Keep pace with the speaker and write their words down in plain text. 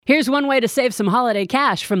Here's one way to save some holiday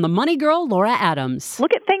cash from the money girl, Laura Adams.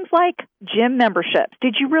 Look at things like gym memberships.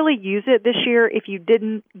 Did you really use it this year? If you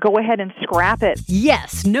didn't, go ahead and scrap it.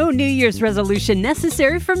 Yes, no New Year's resolution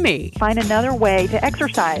necessary for me. Find another way to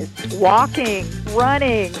exercise. Walking,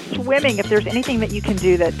 running, swimming. If there's anything that you can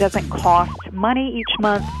do that doesn't cost money each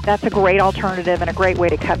month, that's a great alternative and a great way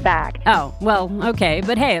to cut back. Oh, well, okay.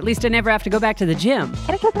 But hey, at least I never have to go back to the gym. And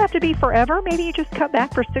it doesn't have to be forever. Maybe you just cut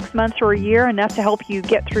back for 6 months or a year, enough to help you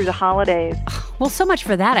get through the holidays. Well, so much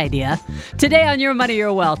for that idea. Today on Your Money,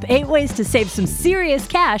 Your Wealth, 8 ways to save some serious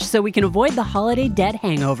cash so we can avoid the holiday debt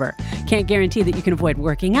hangover. Can't guarantee that you can avoid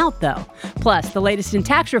working out, though. Plus, the latest in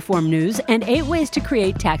tax reform news and 8 ways to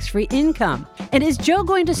create tax-free income. And is Joe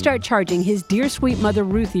going to start charging his dear sweet mother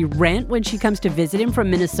Ruthie rent when she comes to visit him from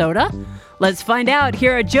Minnesota? Let's find out.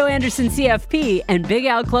 Here are Joe Anderson, CFP, and Big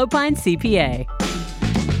Al Clopine, CPA.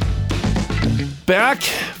 Back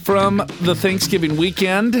from the Thanksgiving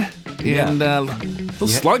weekend, and a little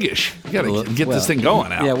sluggish. You got to get this thing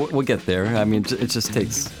going out. Yeah, we'll get there. I mean, it just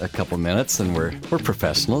takes a couple minutes, and we're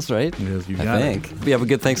professionals, right? Yes, you I got think. You have a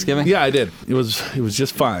good Thanksgiving? Yeah, I did. It was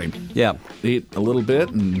just fine. Yeah. Ate a little bit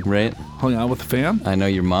and hung out with the fam. I know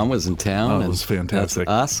your mom was in town. Oh, it was fantastic.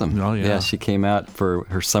 That's awesome. Oh, yeah. Yeah, she came out for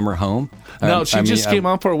her summer home. No, she just came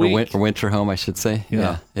out for a week. For winter home, I should say.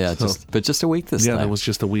 Yeah. But just a week this time. Yeah, it was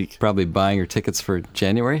just a week. Probably buying her tickets for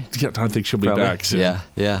January. Yeah, I think she'll be back soon.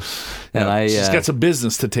 Yeah. And she's got some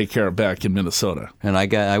business to take care of back in Minnesota. And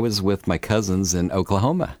I was with my cousins in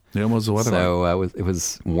Oklahoma. Yeah, what was the weather like? It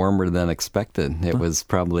was warmer than expected. It was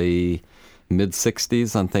probably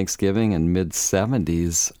mid-60s on Thanksgiving and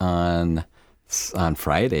mid-70s on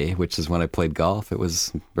Friday, which is when I played golf. It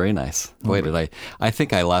was very nice. Boy, I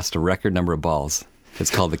think I lost a record number of balls. It's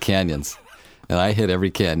called the Canyons. And I hit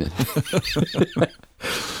every canyon.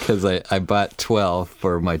 Because I bought 12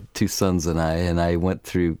 for my 2 sons and I went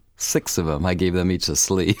through 6 of them. I gave them each a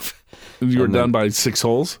sleeve. You were done by 6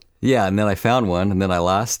 holes? Yeah, and then I found one, and then I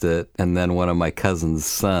lost it, and then one of my cousin's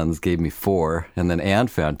sons gave me 4, and then Ann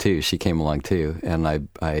found 2. She came along too, and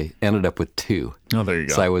I ended up with 2. Oh, there you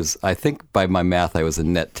go. So I think by my math, I was a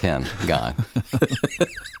net 10 gone.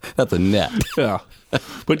 That's a net. Yeah,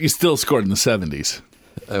 but you still scored in the 70s.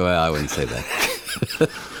 Well, I wouldn't say that.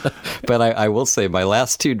 But I will say my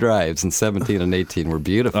last 2 drives in 17 and 18 were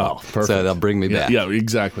beautiful. Oh, perfect. So they'll bring me back. Yeah,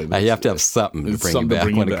 exactly. You have to have something to bring you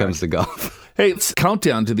back when it comes to golf. Hey, it's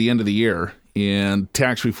countdown to the end of the year, and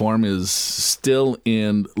tax reform is still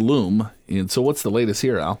in loom. And so what's the latest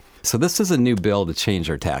here, Al? So this is a new bill to change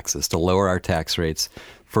our taxes, to lower our tax rates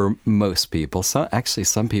for most people.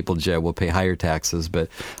 Some people, Joe, will pay higher taxes, but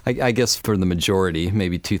I guess for the majority,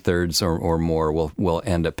 maybe 2/3 or more, will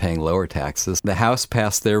end up paying lower taxes. The House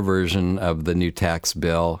passed their version of the new tax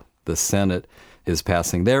bill. The Senate is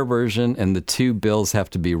passing their version, and the 2 bills have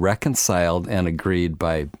to be reconciled and agreed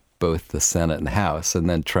by both the Senate and House, and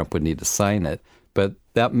then Trump would need to sign it. But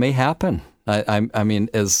that may happen. I mean,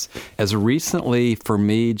 as recently for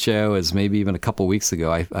me, Joe, as maybe even a couple weeks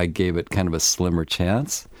ago, I gave it kind of a slimmer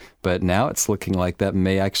chance. But now it's looking like that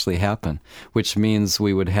may actually happen, which means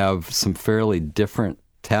we would have some fairly different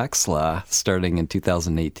tax law starting in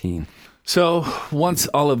 2018. So once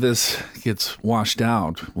all of this gets washed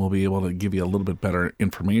out, we'll be able to give you a little bit better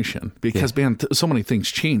information because, man, so many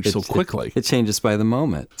things change so quickly. It changes by the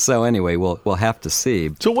moment. So anyway, we'll have to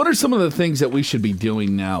see. So what are some of the things that we should be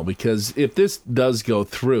doing now? Because if this does go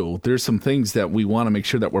through, there's some things that we want to make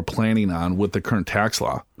sure that we're planning on with the current tax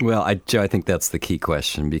law. Well, Joe, I think that's the key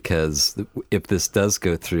question because if this does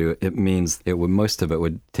go through, it means most of it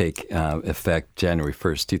would take effect January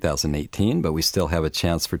 1st, 2018, but we still have a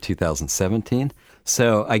chance for 2017.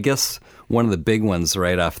 So I guess one of the big ones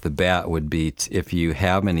right off the bat would be if you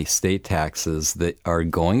have any state taxes that are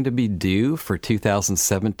going to be due for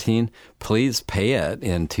 2017, please pay it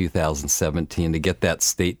in 2017 to get that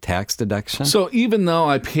state tax deduction. So even though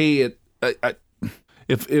I pay it,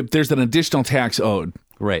 if there's an additional tax owed,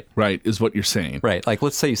 Right, is what you're saying. Right, like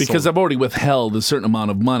let's say because I've already withheld a certain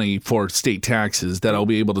amount of money for state taxes that I'll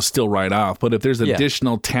be able to still write off. But if there's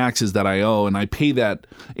additional taxes that I owe and I pay that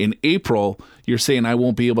in April, you're saying I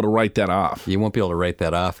won't be able to write that off. You won't be able to write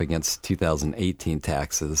that off against 2018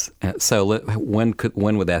 taxes. So when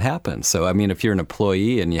would that happen? So, I mean, if you're an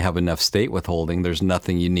employee and you have enough state withholding, there's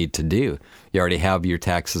nothing you need to do. You already have your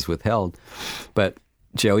taxes withheld. But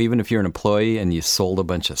Joe, even if you're an employee and you sold a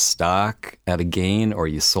bunch of stock at a gain or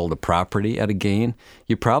you sold a property at a gain,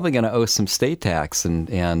 you're probably going to owe some state tax.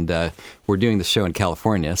 And we're doing the show in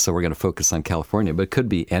California, so we're going to focus on California, but it could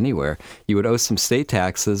be anywhere. You would owe some state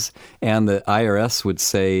taxes, and the IRS would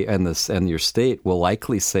say, and your state will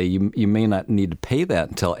likely say, you may not need to pay that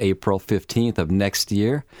until April 15th of next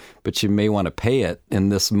year, but you may want to pay it in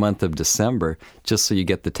this month of December just so you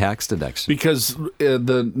get the tax deduction. Because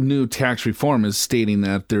the new tax reform is stating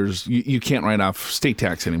that you can't write off state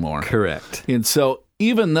tax anymore. Correct. And so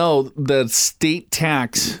even though the state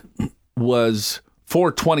tax was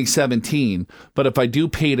for 2017, but if I do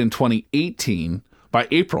pay it in 2018 by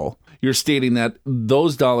April, you're stating that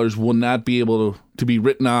those dollars will not be able to be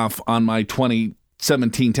written off on my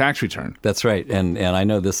 2017 tax return. That's right. And I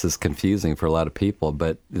know this is confusing for a lot of people,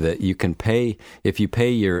 but that you can pay, if you pay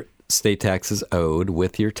your state taxes owed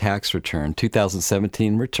with your tax return,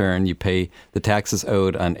 2017 return, you pay the taxes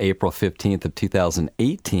owed on April 15th of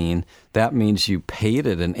 2018. That means you paid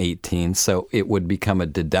it in 18, so it would become a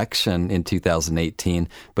deduction in 2018.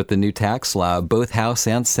 But the new tax law, both House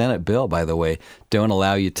and Senate bill, by the way, don't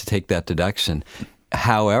allow you to take that deduction.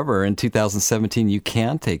 However, in 2017, you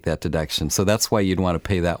can take that deduction. So that's why you'd want to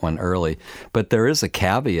pay that one early. But there is a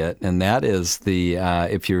caveat, and that is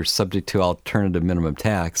if you're subject to alternative minimum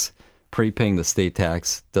tax, prepaying the state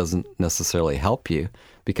tax doesn't necessarily help you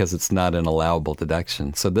because it's not an allowable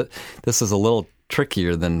deduction. So this is a little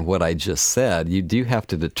trickier than what I just said. You do have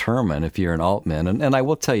to determine if you're an altman. And I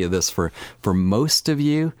will tell you this, for most of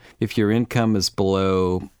you, if your income is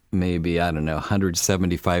below maybe, I don't know,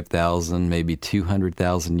 175,000, maybe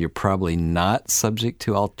 200,000, you're probably not subject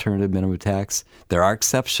to alternative minimum tax. There are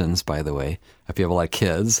exceptions, by the way. If you have a lot of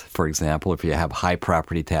kids, for example, if you have high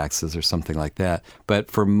property taxes or something like that.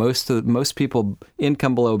 But for most people,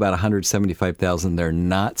 income below about 175,000, they're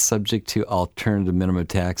not subject to alternative minimum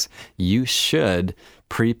tax. You should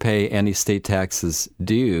prepay any state taxes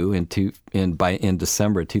due in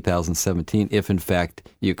December 2017, if in fact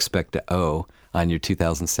you expect to owe on your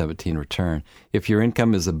 2017 return. If your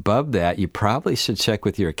income is above that, you probably should check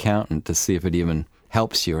with your accountant to see if it even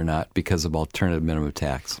helps you or not because of alternative minimum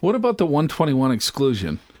tax. What about the 121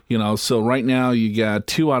 exclusion? So right now you got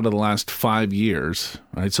 2 out of the last 5 years,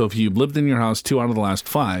 right? So if you've lived in your house 2 out of the last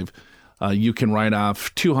 5, you can write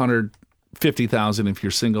off $250,000 if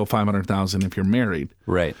you're single, $500,000 if you're married.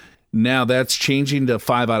 Right. Now that's changing to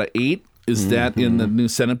 5 out of 8. Is that in the new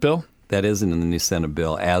Senate bill? That isn't in the new Senate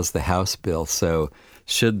bill as the House bill. So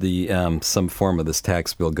should some form of this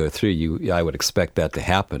tax bill go through, I would expect that to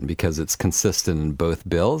happen because it's consistent in both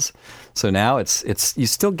bills. So now it's you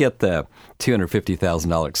still get the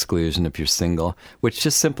 $250,000 exclusion if you're single, which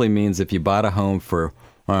just simply means if you bought a home for,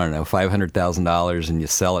 I don't know, $500,000 and you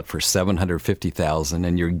sell it for $750,000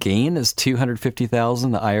 and your gain is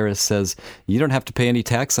 $250,000, the IRS says you don't have to pay any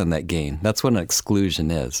tax on that gain. That's what an exclusion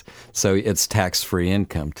is. So it's tax-free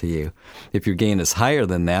income to you. If your gain is higher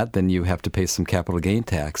than that, then you have to pay some capital gain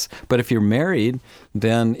tax. But if you're married,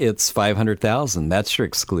 then it's $500,000. That's your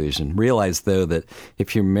exclusion. Realize, though, that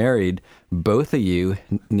if you're married, both of you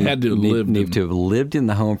need to have lived in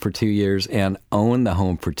the home for 2 years and own the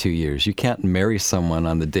home for 2 years. You can't marry someone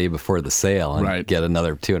on the day before the sale and get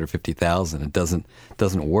another $250,000. It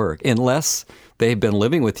doesn't work unless they've been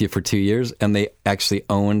living with you for 2 years and they actually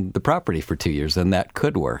own the property for 2 years. Then that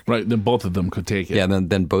could work. Right. Then both of them could take it. Yeah.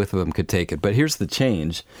 Then both of them could take it. But here's the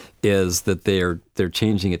change: is that they're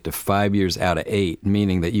changing it to 5 years out of 8,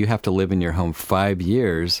 meaning that you have to live in your home 5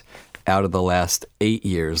 years out of the last 8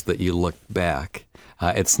 years that you look back.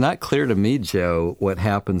 It's not clear to me, Joe, what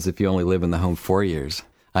happens if you only live in the home 4 years.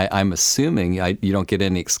 I'm assuming you don't get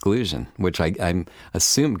any exclusion, which I'm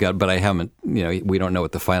assuming, but I haven't. We don't know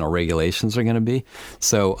what the final regulations are going to be.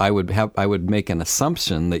 So I would make an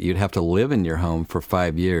assumption that you'd have to live in your home for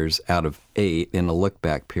 5 years out of 8 in a look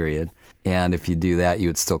back period. And if you do that, you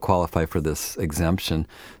would still qualify for this exemption.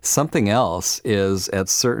 Something else is at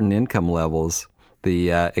certain income levels,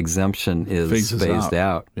 the exemption is phased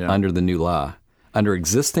out under the new law. Under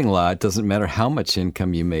existing law, it doesn't matter how much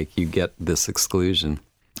income you make, you get this exclusion.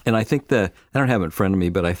 And I think I don't have it in front of me,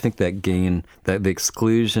 but I think that the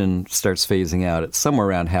exclusion starts phasing out at somewhere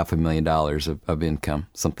around $500,000 of income,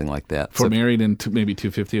 something like that. For married and maybe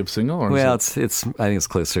 $250,000 of single? Or well, it's I think it's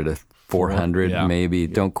closer to $400,000 maybe. Yeah.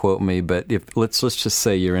 Don't quote me, but let's just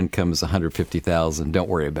say your income is $150,000. Don't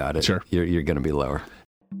worry about it. Sure. You're going to be lower.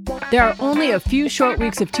 There are only a few short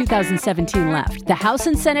weeks of 2017 left. The House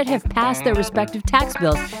and Senate have passed their respective tax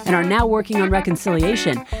bills and are now working on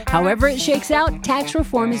reconciliation. However it shakes out, tax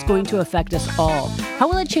reform is going to affect us all. How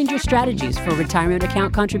will it change your strategies for retirement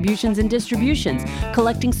account contributions and distributions,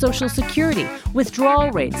 collecting Social Security, withdrawal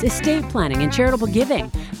rates, estate planning, and charitable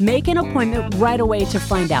giving? Make an appointment right away to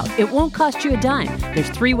find out. It won't cost you a dime. There's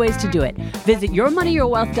 3 ways to do it. Visit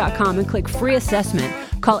yourmoneyyourwealth.com and click free assessment.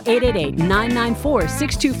 Call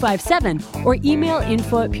 888-994-6257 or email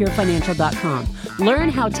info@purefinancial.com. Learn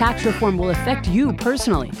how tax reform will affect you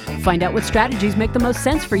personally. Find out what strategies make the most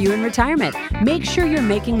sense for you in retirement. Make sure you're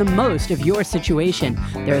making the most of your situation.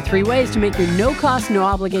 There are 3 ways to make your no-cost,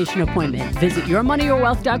 no-obligation appointment. Visit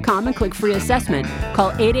yourmoneyyourwealth.com and click free assessment.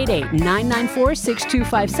 Call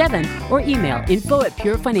 888-994-6257 or email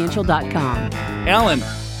info@purefinancial.com. Alan,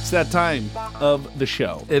 it's that time of the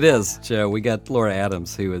show. It is, Joe. We got Laura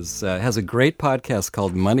Adams, who has a great podcast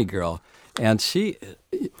called Money Girl, and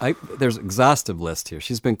there's an exhaustive list here.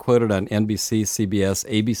 She's been quoted on NBC, CBS,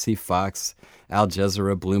 ABC, Fox, Al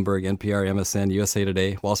Jazeera, Bloomberg, NPR, MSN, USA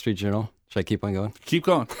Today, Wall Street Journal. Should I keep on going? Keep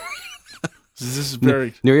going. This is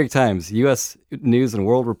very... New York Times, U.S. News and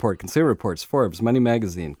World Report, Consumer Reports, Forbes, Money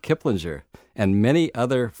Magazine, Kiplinger, and many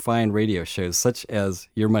other fine radio shows such as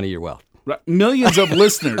Your Money, Your Wealth. Right. Millions of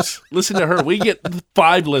listeners. Listen to her. We get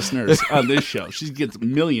 5 listeners on this show. She gets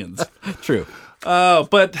millions. True.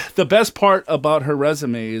 But the best part about her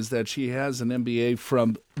resume is that she has an MBA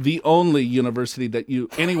from the only university that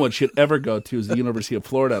anyone should ever go to, is the University of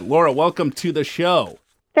Florida. Laura, welcome to the show.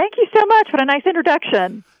 Thank you so much. What a nice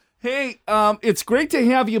introduction. Hey, it's great to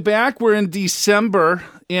have you back. We're in December,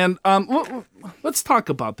 and let's talk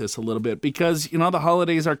about this a little bit because, the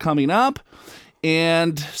holidays are coming up.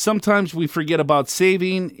 And sometimes we forget about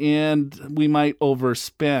saving and we might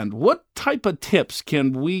overspend. What type of tips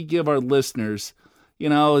can we give our listeners?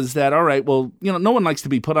 Is that, all right, well, no one likes to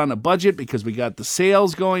be put on a budget because we got the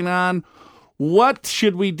sales going on. What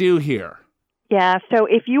should we do here? Yeah, so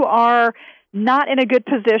if you are not in a good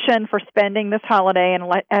position for spending this holiday,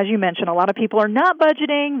 and as you mentioned, a lot of people are not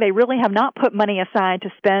budgeting. They really have not put money aside to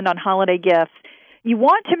spend on holiday gifts. You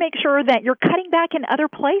want to make sure that you're cutting back in other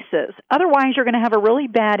places. Otherwise, you're going to have a really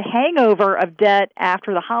bad hangover of debt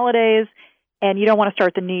after the holidays, and you don't want to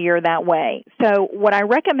start the new year that way. So what I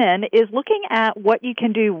recommend is looking at what you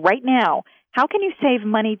can do right now. How can you save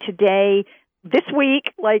money today, this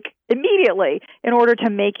week, immediately, in order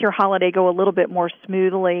to make your holiday go a little bit more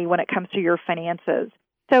smoothly when it comes to your finances?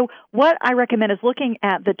 So what I recommend is looking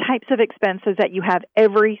at the types of expenses that you have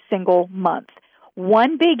every single month.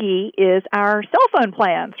 One biggie is our cell phone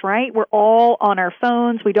plans, right? We're all on our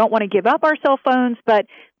phones. We don't want to give up our cell phones, but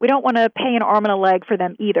we don't want to pay an arm and a leg for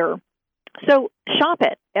them either. So shop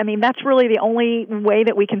it. I mean, that's really the only way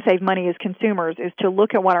that we can save money as consumers, is to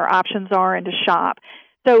look at what our options are and to shop.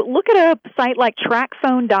 So look at a site like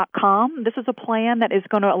TrackPhone.com. This is a plan that is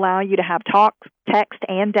going to allow you to have talk, text,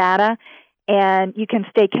 and data, and you can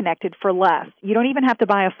stay connected for less. You don't even have to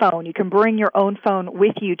buy a phone. You can bring your own phone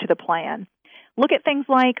with you to the plan. Look at things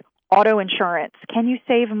like auto insurance. Can you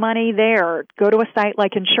save money there? Go to a site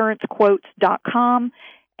like insurancequotes.com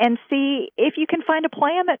and see if you can find a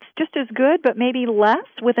plan that's just as good but maybe less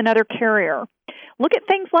with another carrier. Look at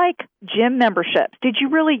things like gym memberships. Did you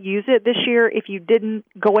really use it this year? If you didn't,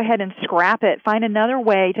 go ahead and scrap it. Find another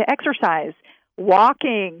way to exercise.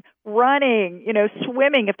 Walking, running,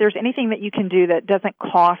 swimming. If there's anything that you can do that doesn't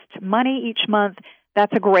cost money each month,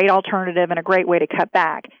 that's a great alternative and a great way to cut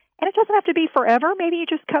back. And it doesn't have to be forever. Maybe you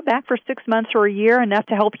just cut back for 6 months or a year, enough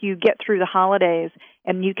to help you get through the holidays,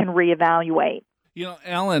 and you can reevaluate.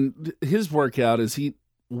 Alan, his workout is he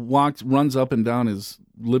runs up and down his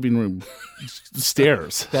living room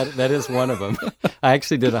stairs. That is one of them. I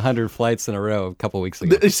actually did 100 flights in a row a couple weeks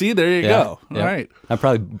ago. See, there you go. Yeah. Right. I'm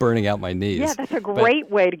probably burning out my knees. Yeah, that's a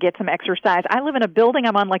great way to get some exercise. I live in a building.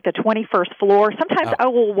 I'm on the 21st floor. Sometimes I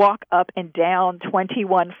will walk up and down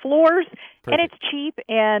 21 floors. Perfect. And it's cheap,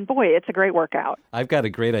 and boy, it's a great workout. I've got a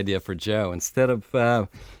great idea for Joe. Instead of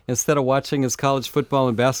watching his college football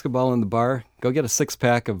and basketball in the bar, go get a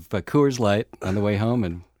 6-pack of Coors Light on the way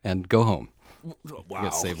home and go home. Wow.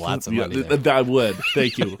 You'd save lots of money there. I would.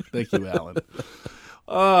 Thank you. Thank you, Alan.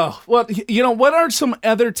 Well, what are some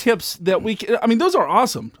other tips that we can, those are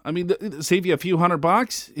awesome. Save you a few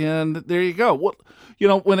 $100 and there you go.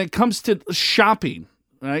 When it comes to shopping,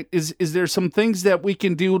 right, is there some things that we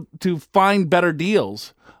can do to find better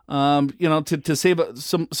deals, to save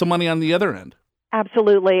some money on the other end?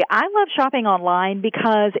 Absolutely. I love shopping online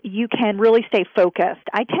because you can really stay focused.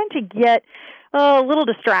 I tend to get a little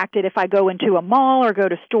distracted if I go into a mall or go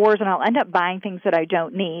to stores, and I'll end up buying things that I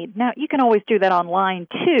don't need. Now, you can always do that online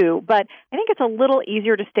too, but I think it's a little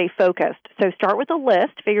easier to stay focused. So start with a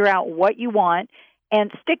list, figure out what you want, and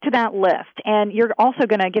stick to that list. And you're also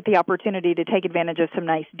going to get the opportunity to take advantage of some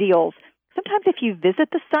nice deals. sometimes if you visit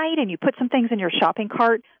the site and you put some things in your shopping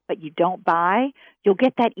cart but you don't buy, you'll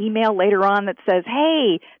get that email later on that says,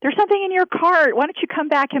 hey, there's something in your cart. Why don't you come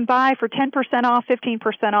back and buy for 10% off,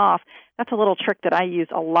 15% off? That's a little trick that I use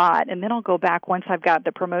a lot. And then I'll go back once I've got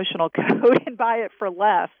the promotional code and buy it for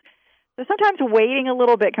less. So sometimes waiting a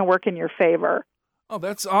little bit can work in your favor. Oh,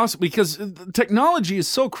 that's awesome, because technology is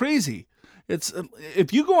so crazy. It's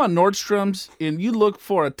if you go on Nordstrom's and you look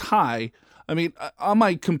for a tie, I mean, on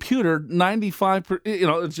my computer, 95%,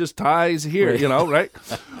 it's just ties here, right?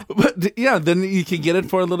 But yeah, then you can get it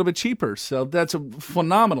for a little bit cheaper. So that's a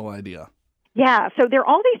phenomenal idea. Yeah, so there are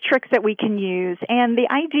all these tricks that we can use, and the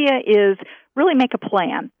idea is really make a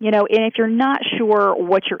plan. And if you're not sure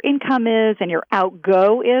what your income is and your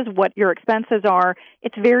outgo is, what your expenses are,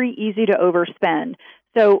 it's very easy to overspend.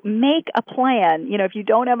 So make a plan. If you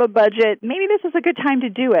don't have a budget, maybe this is a good time to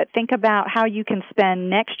do it. Think about how you can spend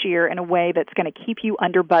next year in a way that's going to keep you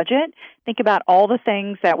under budget. Think about all the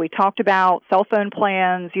things that we talked about, cell phone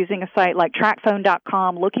plans, using a site like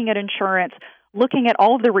TrackPhone.com, looking at insurance, looking at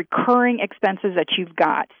all of the recurring expenses that you've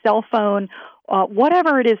got, cell phone,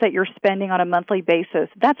 whatever it is that you're spending on a monthly basis.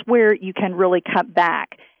 That's where you can really cut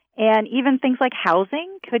back. And even things like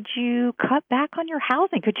housing, could you cut back on your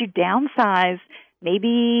housing? Could you downsize?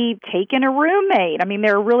 Maybe take in a roommate. I mean,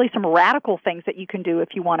 there are really some radical things that you can do if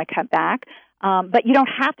you want to cut back. But you don't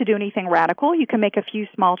have to do anything radical. You can make a few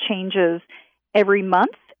small changes every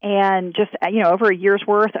month. And just, over a year's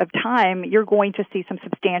worth of time, you're going to see some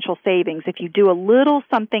substantial savings if you do a little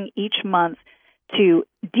something each month to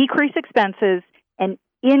decrease expenses and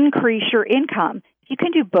increase your income. If you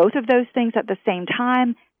can do both of those things at the same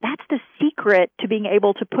time, that's the secret to being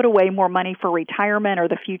able to put away more money for retirement or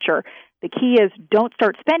the future. The key is don't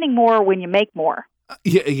start spending more when you make more.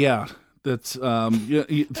 Yeah. That's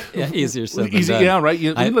easier said than done. Yeah, right.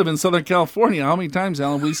 We live in Southern California. How many times,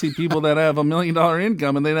 Alan, we see people that have $1 million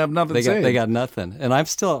income and they have nothing saved? They got nothing. And I'm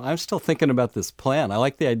still thinking about this plan. I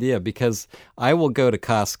like the idea because I will go to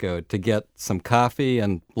Costco to get some coffee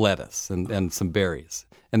and lettuce and some berries.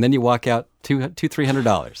 And then you walk out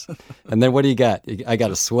 $300. And then what do you got? I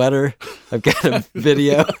got a sweater. I've got a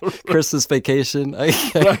video, Christmas vacation.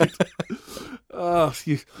 Right.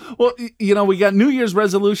 We got New Year's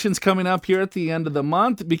resolutions coming up here at the end of the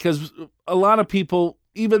month because a lot of people,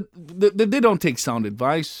 even they don't take sound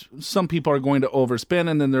advice. Some people are going to overspend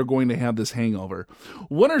and then they're going to have this hangover.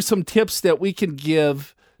 What are some tips that we can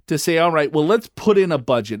give to say, all right, well, let's put in a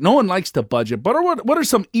budget? No one likes to budget, but what are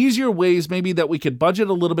some easier ways maybe that we could budget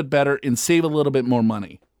a little bit better and save a little bit more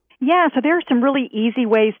money? Yeah, so there are some really easy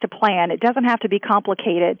ways to plan. It doesn't have to be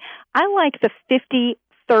complicated. I like the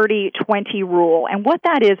 50-30-20 rule. And what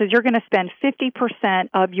that is you're going to spend 50%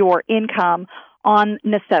 of your income on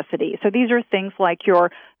necessities. So these are things like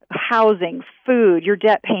your housing, food, your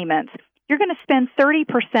debt payments. You're going to spend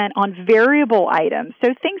 30% on variable items,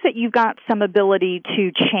 so things that you've got some ability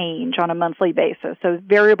to change on a monthly basis, so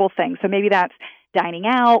variable things. So maybe that's dining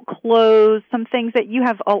out, clothes, some things that you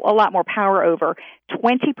have a lot more power over.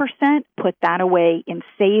 20%, put that away in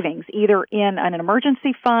savings, either in an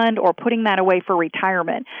emergency fund or putting that away for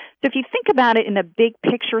retirement. So if you think about it in a big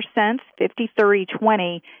picture sense,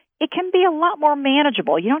 50-30-20, it can be a lot more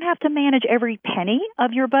manageable. You don't have to manage every penny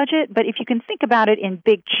of your budget, but if you can think about it in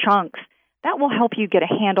big chunks, that will help you get a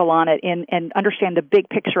handle on it and understand the big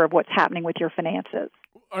picture of what's happening with your finances.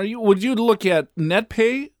 Would you look at net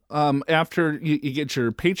pay after you get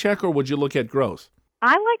your paycheck, or would you look at gross?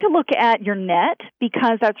 I like to look at your net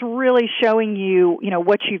because that's really showing you,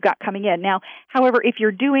 what you've got coming in. Now, however, if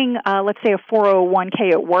you're doing, let's say, a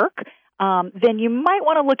 401k at work, then you might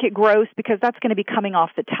want to look at gross because that's going to be coming off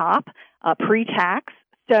the top, pre-tax.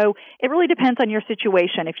 So it really depends on your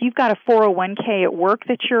situation. If you've got a 401k at work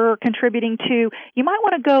that you're contributing to, you might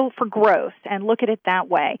want to go for gross and look at it that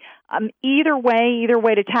way. Either way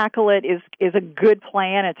to tackle it is a good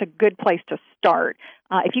plan. It's a good place to start.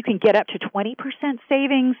 If you can get up to 20%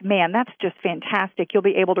 savings, man, that's just fantastic. You'll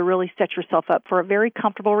be able to really set yourself up for a very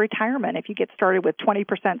comfortable retirement if you get started with 20%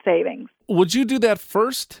 savings. Would you do that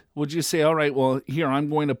first? Would you say, all right, well, here, I'm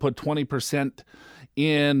going to put 20%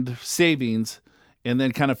 in savings and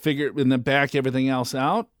then kind of figure and then back everything else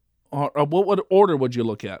out? Or what order would you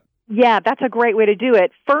look at? Yeah, that's a great way to do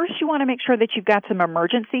it. First, you want to make sure that you've got some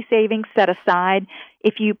emergency savings set aside.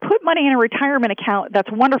 If you put money in a retirement account, that's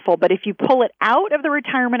wonderful. But if you pull it out of the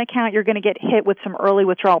retirement account, you're going to get hit with some early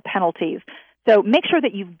withdrawal penalties. So make sure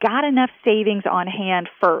that you've got enough savings on hand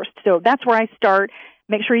first. So that's where I start.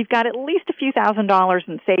 Make sure you've got at least a few $1,000s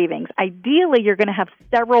in savings. Ideally, you're going to have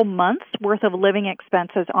several months' worth of living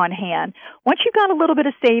expenses on hand. Once you've got a little bit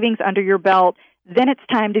of savings under your belt, then it's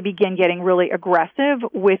time to begin getting really aggressive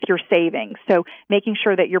with your savings. So making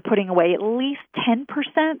sure that you're putting away at least 10%.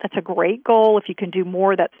 That's a great goal. If you can do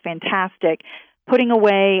more, that's fantastic. Putting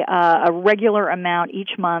away a regular amount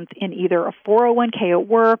each month in either a 401k at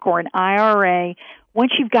work or an IRA.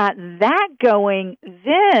 Once you've got that going,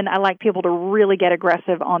 then I like people to really get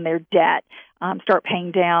aggressive on their debt. Start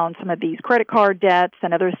paying down some of these credit card debts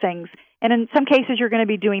and other things. And in some cases, you're going to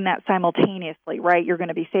be doing that simultaneously, right? You're going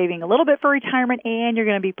to be saving a little bit for retirement, and you're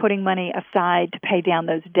going to be putting money aside to pay down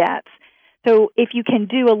those debts. So if you can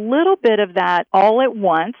do a little bit of that all at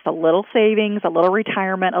once, a little savings, a little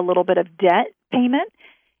retirement, a little bit of debt payment,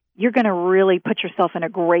 you're going to really put yourself in a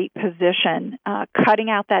great position,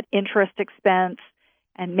 cutting out that interest expense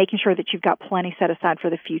and making sure that you've got plenty set aside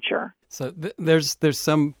for the future. So there's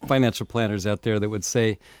some financial planners out there that would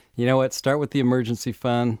say, you know what, start with the emergency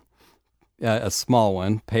fund, a small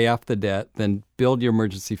one, pay off the debt, then build your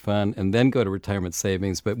emergency fund, and then go to retirement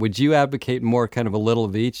savings. But would you advocate more kind of a little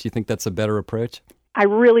of each? Do you think that's a better approach? I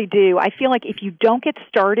really do. I feel like if you don't get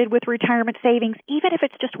started with retirement savings, even if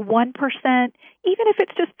it's just 1%, even if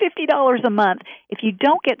it's just $50 a month, if you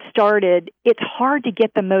don't get started, it's hard to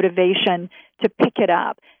get the motivation to pick it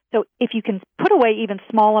up. So if you can put away even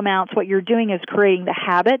small amounts, what you're doing is creating the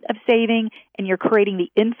habit of saving, and you're creating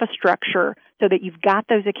the infrastructure so that you've got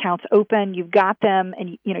those accounts open, you've got them,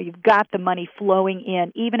 and you've got the money flowing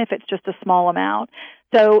in, even if it's just a small amount.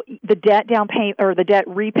 So the debt down payment or the debt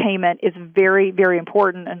repayment is very, very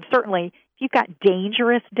important. And certainly, if you've got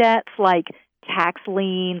dangerous debts like tax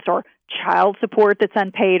liens or child support that's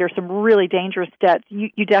unpaid or some really dangerous debts,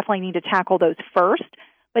 you definitely need to tackle those first.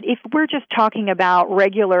 But if we're just talking about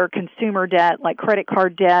regular consumer debt, like credit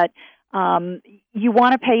card debt, you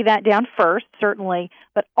want to pay that down first, certainly,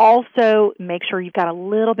 but also make sure you've got a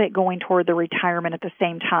little bit going toward the retirement at the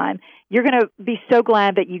same time. You're going to be so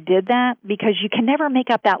glad that you did that, because you can never make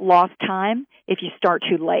up that lost time if you start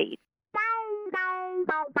too late.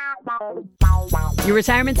 Your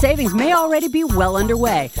retirement savings may already be well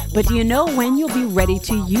underway, but do you know when you'll be ready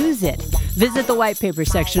to use it? Visit the white paper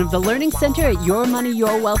section of the Learning Center at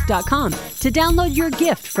yourmoneyyourwealth.com to download your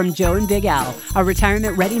gift from Joe and Big Al, a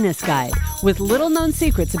retirement readiness guide with little-known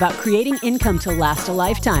secrets about creating income to last a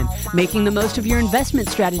lifetime, making the most of your investment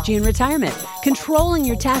strategy in retirement, controlling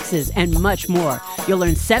your taxes, and much more. You'll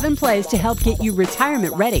learn 7 plays to help get you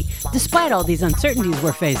retirement ready, despite all these uncertainties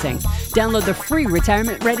we're facing. Download the free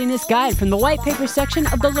Retirement Readiness Guide from the white paper section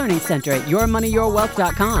of the Learning Center at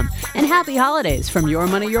yourmoneyyourwealth.com. And happy holidays from Your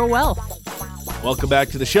Money, Your Wealth. Welcome back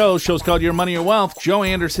to the show. Show's called Your Money, Your Wealth. Joe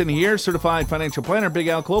Anderson here, certified financial planner. Big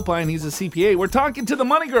Al Clopine, he's a CPA. We're talking to the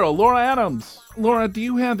money girl, Laura Adams. Laura, do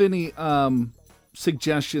you have any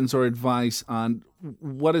suggestions or advice on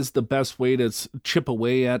what is the best way to chip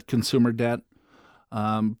away at consumer debt?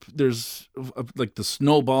 There's like the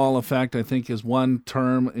snowball effect, I think, is one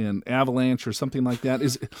term, in avalanche or something like that.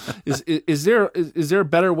 Is there a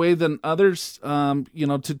better way than others,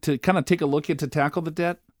 to kind of take a look at to tackle the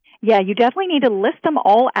debt? Yeah, you definitely need to list them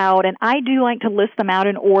all out, and I do like to list them out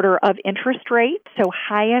in order of interest rate, so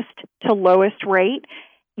highest to lowest rate.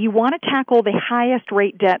 You want to tackle the highest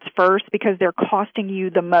rate debts first because they're costing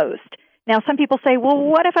you the most. Now, some people say, well,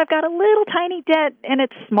 what if I've got a little tiny debt and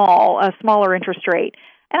it's a smaller interest rate?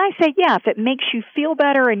 And I say, yeah, if it makes you feel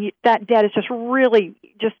better and that debt is just really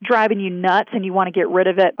just driving you nuts and you want to get rid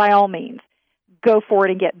of it, by all means, go for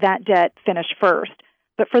it and get that debt finished first.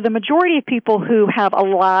 But for the majority of people who have a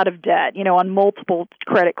lot of debt, on multiple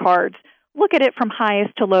credit cards, look at it from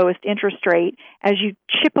highest to lowest interest rate. As you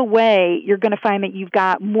chip away, you're going to find that you've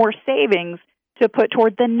got more savings to put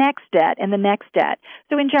toward the next debt and the next debt.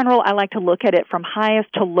 So in general, I like to look at it from highest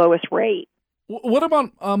to lowest rate. What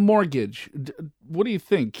about a mortgage? What do you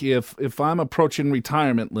think if I'm approaching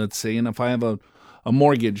retirement, let's say, and if I have a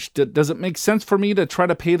mortgage, does it make sense for me to try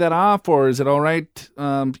to pay that off, or is it all right,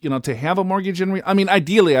 to have a mortgage?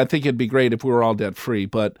 Ideally, I think it'd be great if we were all debt free,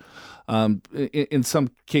 but in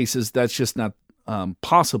some cases, that's just not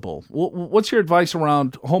possible. What's your advice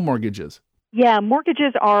around home mortgages? Yeah,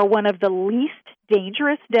 mortgages are one of the least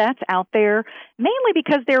dangerous debts out there, mainly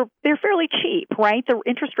because they're fairly cheap, right? The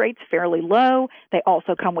interest rate's fairly low. They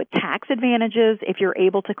also come with tax advantages if you're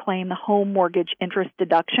able to claim the home mortgage interest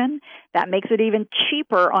deduction. That makes it even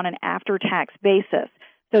cheaper on an after-tax basis.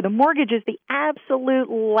 So the mortgage is the absolute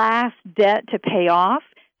last debt to pay off.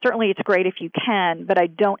 Certainly it's great if you can, but I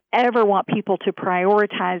don't ever want people to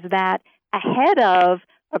prioritize that ahead of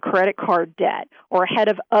a credit card debt or ahead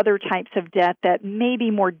of other types of debt that may be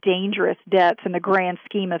more dangerous debts in the grand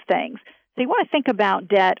scheme of things. So So you want to think about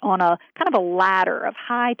debt on a kind of a ladder of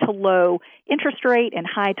high to low interest rate and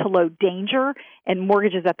high to low danger, and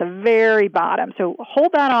mortgages at the very bottom. So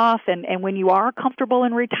hold that off, and when you are comfortable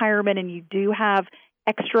in retirement and you do have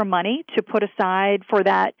extra money to put aside for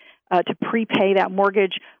that, to prepay that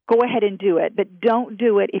mortgage, go ahead and do it. But don't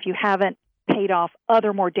do it if you haven't paid off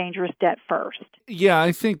other more dangerous debt first. Yeah,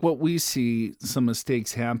 I think what we see some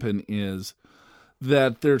mistakes happen is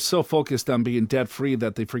that they're so focused on being debt-free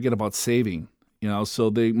that they forget about saving.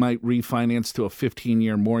 So they might refinance to a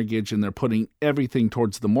 15-year mortgage and they're putting everything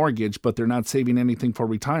towards the mortgage, but they're not saving anything for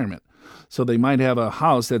retirement. So they might have a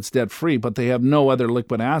house that's debt-free, but they have no other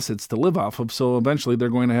liquid assets to live off of. So eventually they're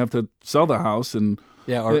going to have to sell the house and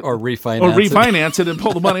or refinance it and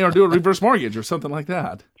pull the money or do a reverse mortgage or something like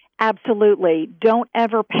that. Absolutely. Don't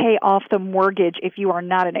ever pay off the mortgage if you are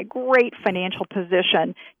not in a great financial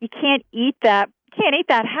position. You can't eat that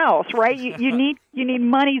house, right? You need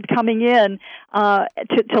money coming in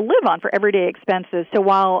to live on for everyday expenses. So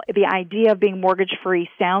while the idea of being mortgage free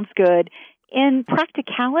sounds good, in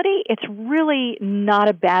practicality, it's really not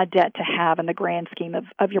a bad debt to have in the grand scheme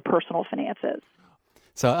of your personal finances.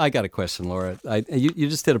 So I got a question, Laura. You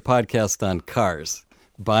just did a podcast on cars,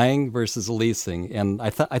 buying versus leasing, and I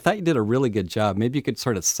thought you did a really good job. Maybe you could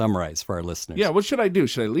sort of summarize for our listeners. Yeah, what should I do?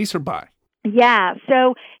 Should I lease or buy? Yeah,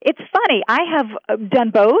 so it's funny. I have done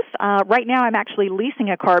both. Right now I'm actually leasing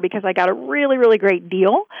a car because I got a really, really great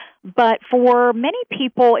deal. But for many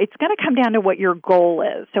people, it's going to come down to what your goal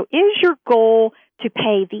is. So is your goal to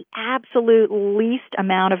pay the absolute least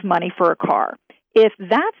amount of money for a car? If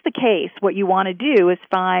that's the case, what you want to do is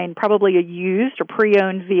find probably a used or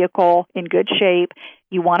pre-owned vehicle in good shape.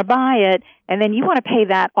 You want to buy it, and then you want to pay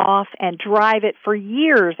that off and drive it for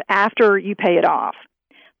years after you pay it off.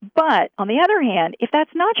 But on the other hand, if that's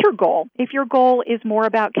not your goal, if your goal is more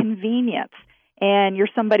about convenience, and you're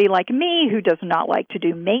somebody like me who does not like to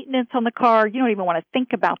do maintenance on the car, you don't even want to think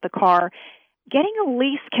about the car, getting a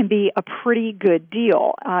lease can be a pretty good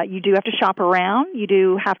deal. You do have to shop around. You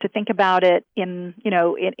do have to think about it in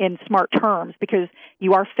smart terms because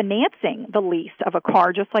you are financing the lease of a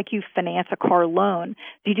car just like you finance a car loan.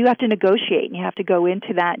 So you do have to negotiate, and you have to go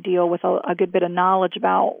into that deal with a good bit of knowledge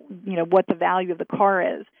about what the value of the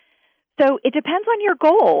car is. So it depends on your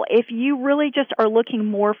goal. If you really just are looking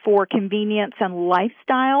more for convenience and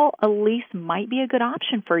lifestyle, a lease might be a good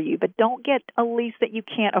option for you, but don't get a lease that you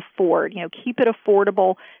can't afford. Keep it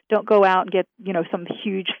affordable. Don't go out and get, some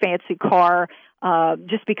huge fancy car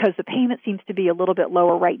just because the payment seems to be a little bit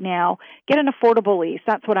lower right now. Get an affordable lease.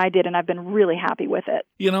 That's what I did, and I've been really happy with it.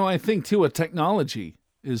 I think, too, technology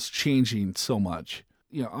is changing so much.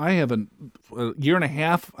 I have a year and a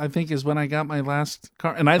half, I think, is when I got my last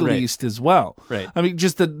car, and I leased as well. Right. I mean,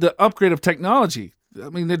 just the upgrade of technology. I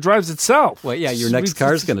mean, it drives itself. Well, yeah, your next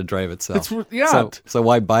car is going to drive itself. Yeah. So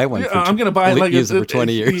why buy one? I'm going to buy use it for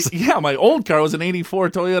 20 years. Yeah, my old car was an '84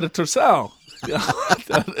 Toyota Tercel.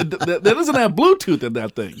 that doesn't have Bluetooth in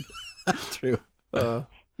that thing. True.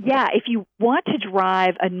 Yeah, if you want to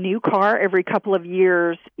drive a new car every couple of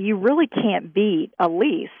years, you really can't beat a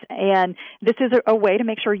lease. And this is a way to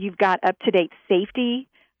make sure you've got up-to-date safety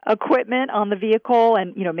equipment on the vehicle.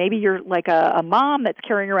 And, maybe you're like a mom that's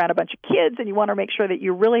carrying around a bunch of kids and you want to make sure that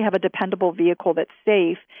you really have a dependable vehicle that's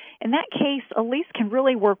safe. In that case, a lease can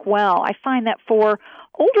really work well. I find that for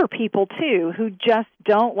older people, too, who just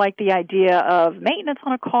don't like the idea of maintenance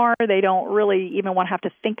on a car, they don't really even want to have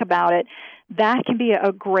to think about it, that can be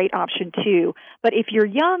a great option, too. But if you're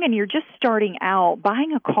young and you're just starting out,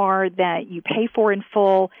 buying a car that you pay for in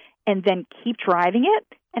full and then keep driving it,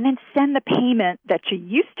 and then send the payment that you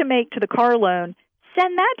used to make to the car loan,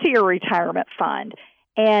 send that to your retirement fund.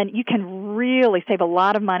 And you can really save a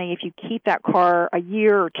lot of money if you keep that car a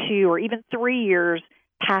year or 2 or even 3 years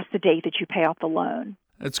past the date that you pay off the loan.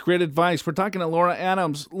 That's great advice. We're talking to Laura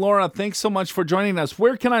Adams. Laura, thanks so much for joining us.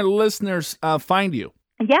 Where can our listeners find you?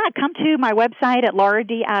 Yeah, come to my website at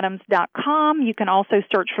lauradadams.com. You can also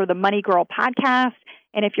search for the Money Girl podcast.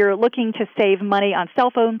 And if you're looking to save money on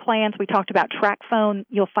cell phone plans, we talked about TracFone.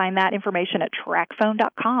 You'll find that information at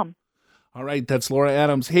TracFone.com. All right, that's Laura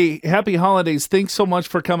Adams. Hey, happy holidays. Thanks so much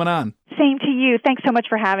for coming on. Same to you. Thanks so much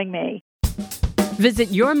for having me. Visit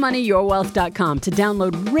yourmoneyyourwealth.com to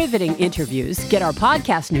download riveting interviews, get our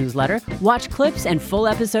podcast newsletter, watch clips and full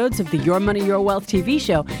episodes of the Your Money, Your Wealth TV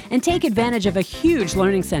show, and take advantage of a huge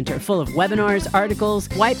learning center full of webinars, articles,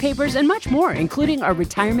 white papers, and much more, including our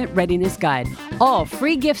retirement readiness guide. All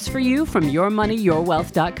free gifts for you from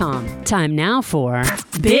yourmoneyyourwealth.com. Time now for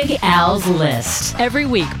Big Al's List. Every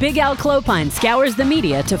week, Big Al Clopine scours the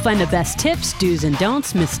media to find the best tips, do's and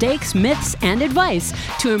don'ts, mistakes, myths, and advice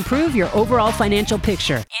to improve your overall financial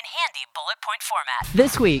picture in handy bullet format.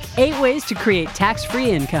 This week, 8 ways to create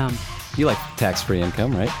tax-free income. You like tax-free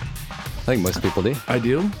income, right? I think most people do. I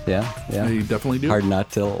do. Yeah. I definitely do. Hard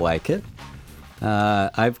not to like it.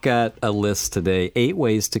 I've got a list today, 8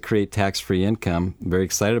 ways to create tax-free income. I'm very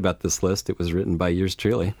excited about this list. It was written by yours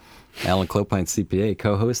truly, Alan Clopine, CPA,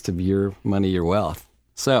 co-host of Your Money, Your Wealth.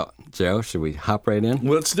 So, Joe, should we hop right in?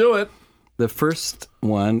 Let's do it. The first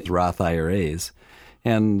one is Roth IRAs.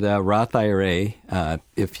 And Roth IRA,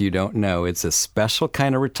 if you don't know, it's a special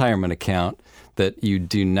kind of retirement account that you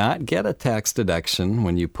do not get a tax deduction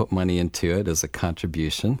when you put money into it as a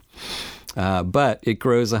contribution. But it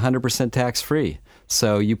grows 100% tax-free.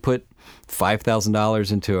 So you put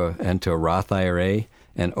 $5,000 into a Roth IRA,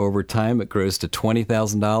 and over time it grows to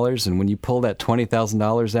 $20,000. And when you pull that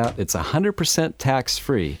 $20,000 out, it's 100%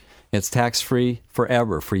 tax-free. It's tax-free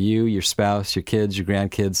forever for you, your spouse, your kids, your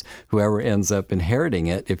grandkids, whoever ends up inheriting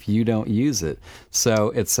it if you don't use it.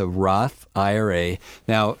 So it's a Roth IRA.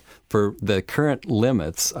 Now, for the current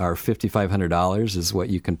limits are $5,500 is what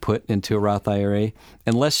you can put into a Roth IRA.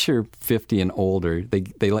 Unless you're 50 and older,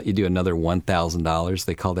 they let you do another $1,000.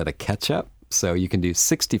 They call that a catch-up. So you can do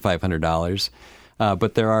 $6,500.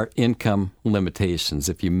 But there are income limitations.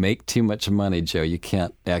 If you make too much money, Joe, you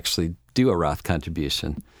can't actually do a Roth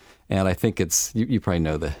contribution. And I think it's, you probably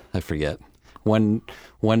know I forget,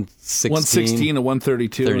 116 to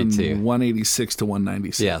 132 32. and 186 to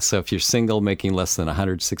 196. Yeah, so if you're single making less than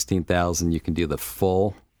 $116,000, you can do the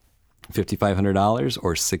full $5,500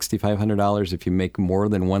 or $6,500. If you make more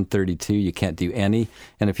than 132, you can't do any.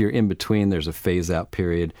 And if you're in between, there's a phase-out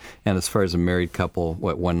period. And as far as a married couple,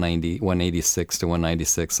 186 to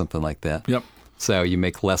 196, something like that. Yep. So you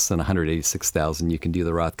make less than $186,000, you can do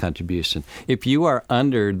the Roth contribution. If you are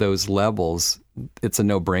under those levels, it's a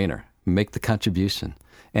no-brainer. Make the contribution.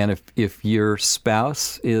 And if your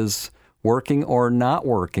spouse is working or not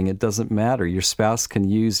working, it doesn't matter. Your spouse can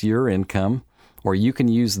use your income, or you can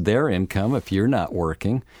use their income if you're not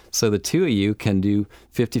working. So the two of you can do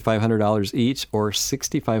 $5,500 each or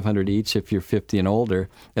 $6,500 each if you're 50 and older,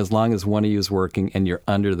 as long as one of you is working and you're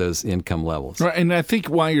under those income levels. Right, and I think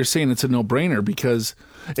why you're saying it's a no-brainer, because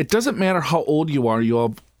it doesn't matter how old you are, you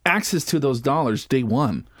have access to those dollars day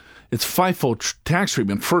one. It's FIFO tax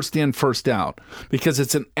treatment, first in, first out, because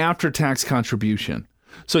it's an after-tax contribution.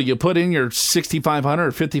 So you put in your $6,500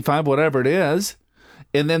 or $55, whatever it is,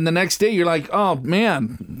 and then the next day you're like, oh,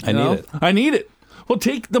 man, I need it. Well,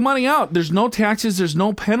 take the money out. There's no taxes. There's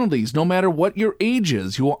no penalties. No matter what your age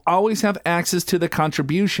is, you will always have access to the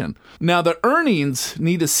contribution. Now, the earnings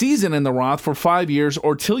need a season in the Roth for 5 years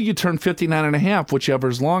or till you turn 59 and a half, whichever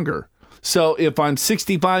is longer. So if I'm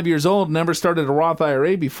 65 years old, never started a Roth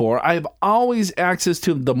IRA before, I have always access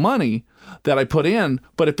to the money that I put in.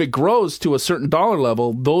 But if it grows to a certain dollar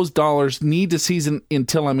level, those dollars need to season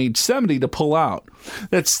until I'm age 70 to pull out.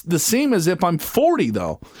 That's the same as if I'm 40,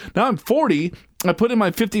 though. Now I'm 40. I put in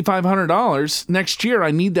my $5,500. Next year,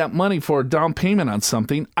 I need that money for a down payment on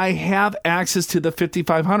something. I have access to the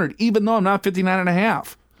 $5,500, even though I'm not 59 and a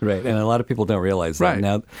half. Right, and a lot of people don't realize that. Right.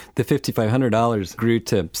 Now, the $5,500 grew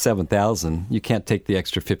to $7,000. You can't take the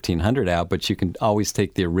extra $1,500 out, but you can always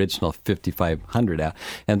take the original $5,500 out.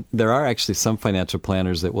 And there are actually some financial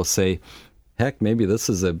planners that will say, heck, maybe this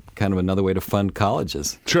is a kind of another way to fund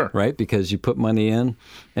colleges. Sure. Right? Because you put money in,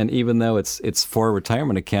 and even though it's for a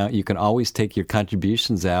retirement account, you can always take your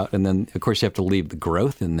contributions out, and then, of course, you have to leave the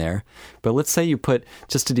growth in there. But let's say you put,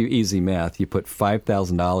 just to do easy math, you put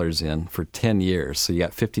 $5,000 in for 10 years, so you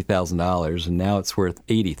got $50,000, and now it's worth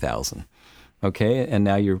 $80,000. Okay? And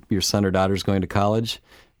now your son or daughter's going to college.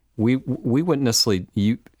 We wouldn't necessarily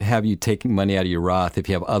have you taking money out of your Roth if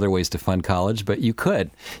you have other ways to fund college, but you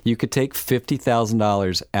could. You could take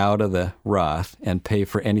 $50,000 out of the Roth and pay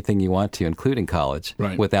for anything you want to, including college,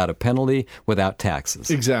 right, without a penalty, without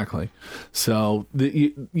taxes. Exactly. So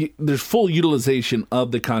there's full utilization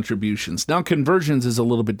of the contributions. Now, conversions is a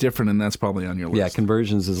little bit different, and that's probably on your list. Yeah,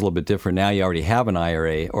 conversions is a little bit different. Now you already have an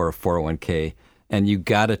IRA or a 401k, and you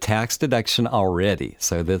got a tax deduction already.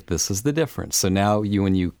 So this is the difference. So now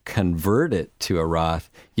when you convert it to a Roth,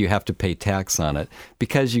 you have to pay tax on it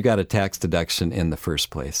because you got a tax deduction in the first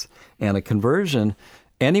place. And a conversion,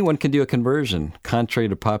 anyone can do a conversion, contrary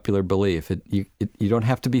to popular belief. You don't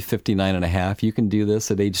have to be 59 and a half. You can do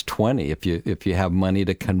this at age 20 if you have money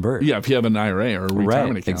to convert. Yeah, if you have an IRA or a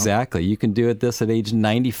retirement account. Exactly. You can do this at age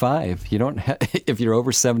 95. You don't if you're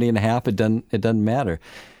over 70 and a half, it doesn't matter.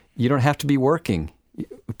 You don't have to be working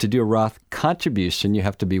To do a Roth contribution, you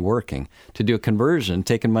have to be working. To do a conversion,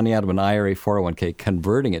 taking money out of an IRA 401k,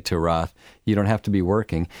 converting it to a Roth, you don't have to be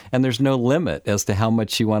working. And there's no limit as to how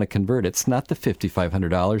much you want to convert. It's not the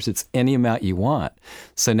 $5,500. It's any amount you want.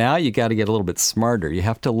 So now you got to get a little bit smarter. You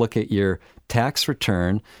have to look at your tax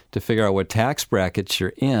return to figure out what tax brackets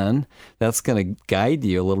you're in. That's going to guide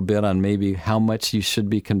you a little bit on maybe how much you should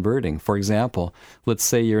be converting. For example, let's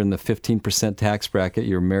say you're in the 15% tax bracket,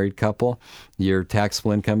 you're a married couple, your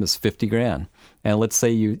taxable income is $50,000. And let's say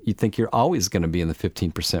you think you're always going to be in the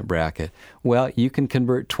 15% bracket. Well, you can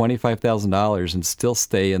convert $25,000 and still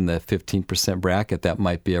stay in the 15% bracket. That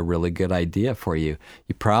might be a really good idea for you.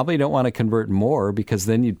 You probably don't want to convert more because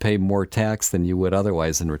then you'd pay more tax than you would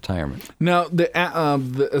otherwise in retirement. Now, the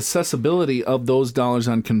accessibility of those dollars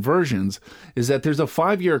on conversions is that there's a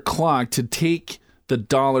 5-year clock to take the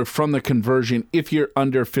dollar from the conversion if you're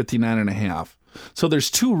under 59.5. So there's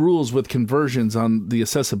 2 rules with conversions on the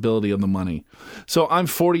accessibility of the money. So I'm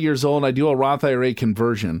 40 years old. I do a Roth IRA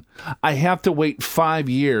conversion. I have to wait 5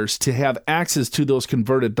 years to have access to those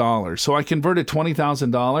converted dollars. So I converted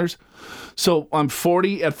 $20,000. So I'm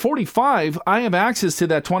 40. At 45, I have access to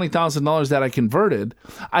that $20,000 that I converted.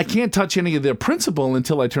 I can't touch any of the principal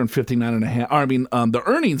until I turn 59.5. The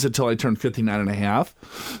earnings until I turn 59.5.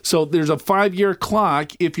 So there's a 5-year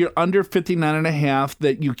clock if you're under 59.5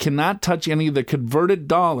 that you cannot touch any of the converted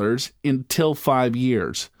dollars until 5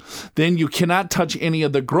 years. Then you cannot touch any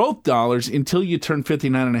of the growth dollars until you turn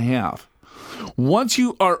 59.5. Once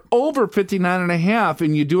you are over 59.5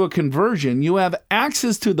 and you do a conversion, you have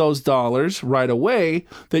access to those dollars right away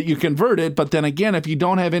that you converted. But then again, if you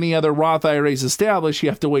don't have any other Roth IRAs established, you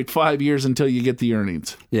have to wait 5 years until you get the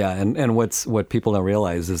earnings. Yeah, and what people don't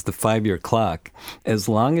realize is the 5-year clock, as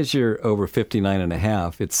long as you're over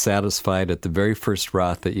 59.5, it's satisfied at the very first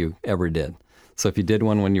Roth that you ever did. So if you did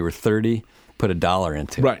one when you were 30, put $1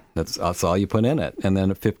 into it. Right. That's all you put in it. And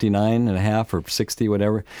then at 59.5 or 60,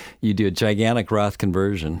 whatever, you do a gigantic Roth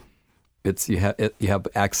conversion. You have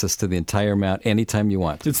access to the entire amount anytime you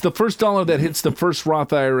want. It's the first dollar that hits the first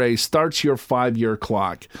Roth IRA starts your 5-year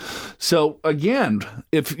clock. So again,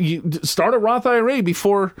 if you start a Roth IRA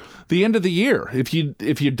before the end of the year, if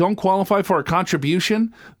you don't qualify for a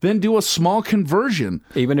contribution, then do a small conversion.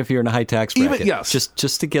 Even if you're in a high tax bracket. Yes.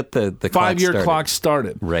 Just to get the 5-year clock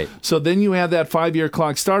started. Right. So then you have that 5-year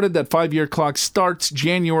clock started. That 5-year clock starts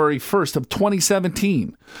January 1st of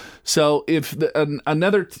 2017. So if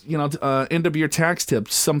another, end of your tax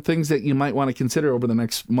tips, some things that you might want to consider over the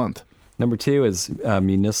next month. Number 2 is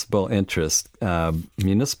municipal interest.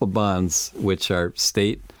 Municipal bonds, which are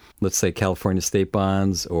state, let's say California state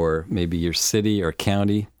bonds, or maybe your city or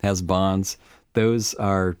county has bonds, those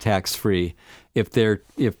are tax-free. If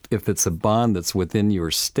it's a bond that's within your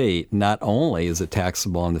state, not only is it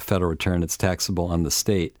taxable on the federal return, it's taxable on the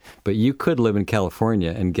state. But you could live in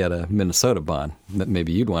California and get a Minnesota bond.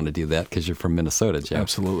 Maybe you'd want to do that because you're from Minnesota, Jeff.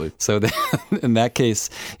 Absolutely. So in that case,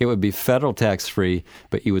 it would be federal tax-free,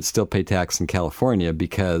 but you would still pay tax in California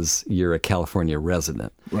because you're a California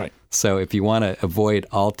resident. Right. So if you want to avoid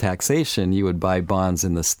all taxation, you would buy bonds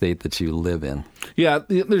in the state that you live in. Yeah,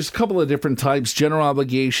 there's a couple of different types. General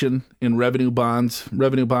obligation and revenue bonds.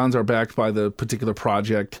 Revenue bonds are backed by the particular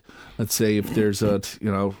project. Let's say if there's a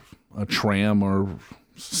tram or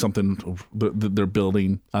something that they're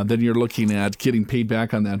building, then you're looking at getting paid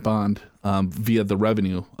back on that bond via the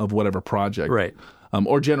revenue of whatever project. Right.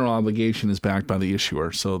 Or general obligation is backed by the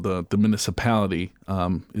issuer, so the municipality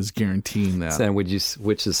is guaranteeing that. Sam, which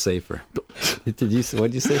is safer? What did you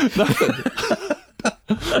say?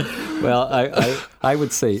 Well, I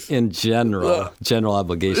would say in general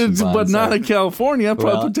obligation bonds. But not in California,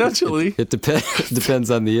 potentially. It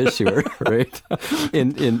depends on the issuer, right?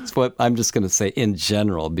 In what I'm just going to say in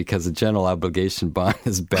general, because a general obligation bond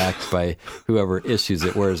is backed by whoever issues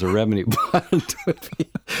it, whereas a revenue bond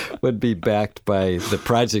would be backed by the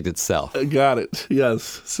project itself. Got it.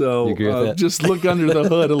 Yes. So you agree with that? Just look under the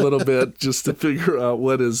hood a little bit just to figure out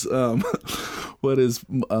what is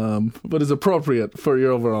appropriate for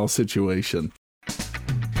your overall situation.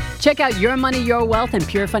 Check out Your Money, Your Wealth and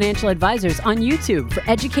Pure Financial Advisors on YouTube for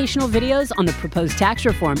educational videos on the proposed tax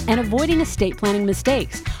reform and avoiding estate planning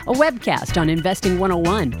mistakes, a webcast on Investing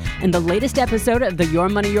 101, and the latest episode of the Your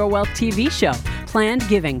Money, Your Wealth TV show, Planned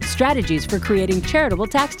Giving, Strategies for Creating Charitable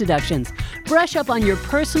Tax Deductions. Brush up on your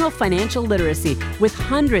personal financial literacy with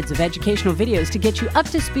hundreds of educational videos to get you up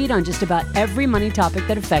to speed on just about every money topic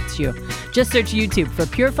that affects you. Just search YouTube for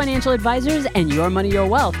Pure Financial Advisors and Your Money, Your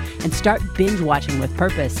Wealth and start binge watching with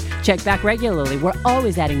purpose. Check back regularly. We're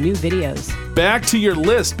always adding new videos. Back to your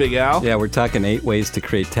list, Big Al. Yeah, we're talking 8 ways to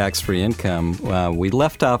create tax-free income. We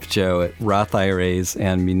left off, Joe, at Roth IRAs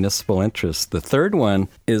and municipal interests. The third one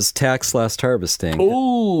is tax loss harvesting.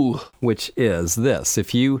 Ooh. Which is this.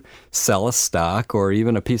 If you sell a stock or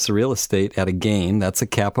even a piece of real estate at a gain, that's a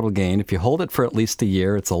capital gain. If you hold it for at least a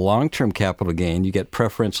year, it's a long-term capital gain. You get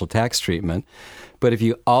preferential tax treatment. But if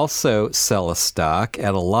you also sell a stock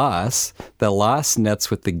at a loss, the loss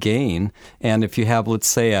nets with the gain. And if you have, let's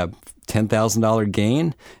say, a $10,000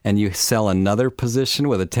 gain and you sell another position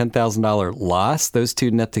with a $10,000 loss, those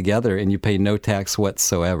two net together and you pay no tax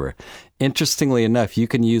whatsoever. Interestingly enough, you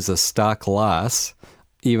can use a stock loss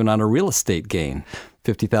even on a real estate gain.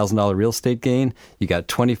 $50,000 real estate gain, you got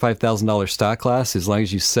 $25,000 stock loss. As long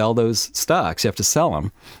as you sell those stocks, you have to sell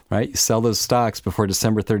them, right? You sell those stocks before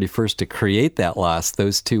December 31st to create that loss.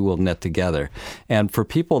 Those two will net together. And for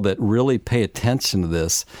people that really pay attention to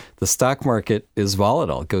this, the stock market is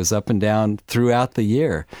volatile. It goes up and down throughout the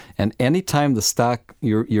year. And anytime the stock,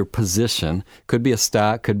 your position, could be a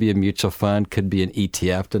stock, could be a mutual fund, could be an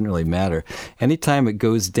ETF, doesn't really matter. Anytime it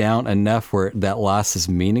goes down enough where that loss is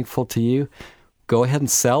meaningful to you, go ahead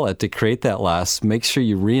and sell it to create that loss. Make sure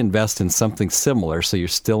you reinvest in something similar so you're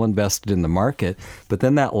still invested in the market, but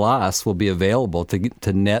then that loss will be available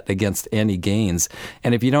to net against any gains.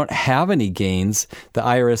 And if you don't have any gains, the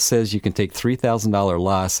IRS says you can take $3,000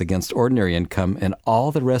 loss against ordinary income and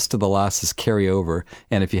all the rest of the losses carry over.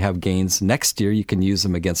 And if you have gains next year, you can use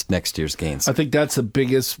them against next year's gains. I think that's the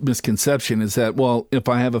biggest misconception is that, well, if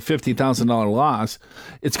I have a $50,000 loss,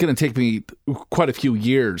 it's going to take me quite a few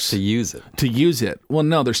years to use it. Well,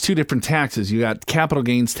 no, there's two different taxes. You got capital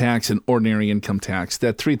gains tax and ordinary income tax.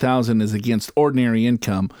 That $3,000 is against ordinary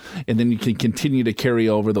income, and then you can continue to carry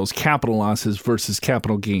over those capital losses versus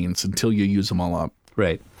capital gains until you use them all up.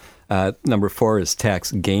 Right. Number 4 is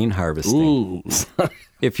tax gain harvesting. Ooh.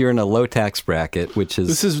 If you're in a low tax bracket, which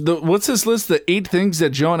is... What's this list? The 8 things that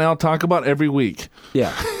Joe and Al talk about every week.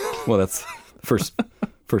 Yeah. Well, that's first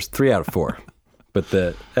 3 out of 4.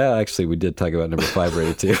 But actually, we did talk about number 5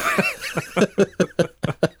 already, too.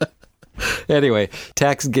 Anyway,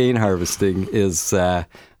 tax gain harvesting is,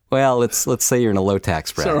 let's say you're in a low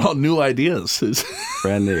tax bracket. These are all new ideas.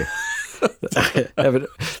 Brand new. I haven't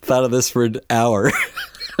thought of this for an hour.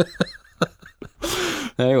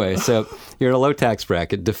 Anyway, so you're in a low tax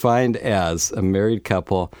bracket defined as a married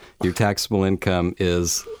couple. Your taxable income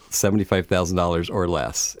is $75,000 or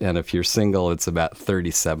less. And if you're single, it's about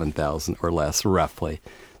 $37,000 or less, roughly.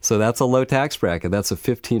 So that's a low tax bracket. That's a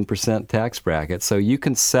 15% tax bracket. So you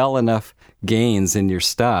can sell enough gains in your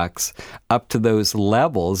stocks up to those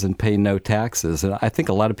levels and pay no taxes. And I think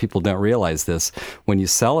a lot of people don't realize this. When you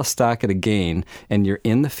sell a stock at a gain and you're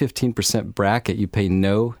in the 15% bracket, you pay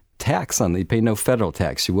no tax on it. You pay no federal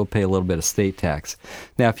tax. You will pay a little bit of state tax.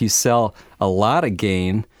 Now, if you sell a lot of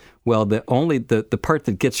gain, well, the part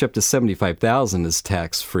that gets you up to $75,000 is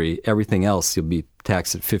tax-free. Everything else, you'll be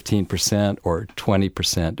taxed at 15% or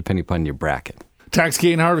 20%, depending upon your bracket. Tax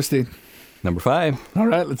gain harvesting. Number 5. All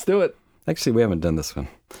right, let's do it. Actually, we haven't done this one.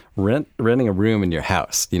 Renting a room in your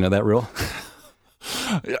house. Do you know that rule?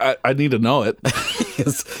 I need to know it.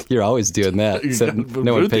 You're always doing that.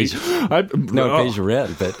 No one pays your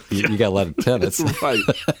rent, but you got a lot of tenants. Right.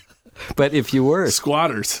 But if you were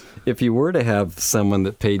squatters, if you were to have someone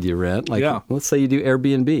that paid you rent, let's say you do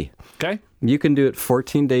Airbnb, okay, you can do it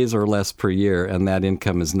 14 days or less per year, and that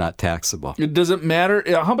income is not taxable. It doesn't matter.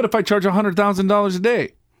 How about if I charge $100,000 a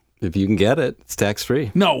day? If you can get it, it's tax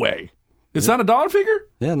free. No way. It's not a dollar figure?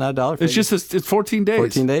 Yeah, not a dollar figure. It's just it's 14 days.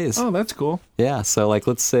 14 days. Oh, that's cool. Yeah. So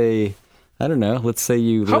let's say, I don't know. Let's say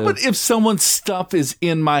you. How about if someone's stuff is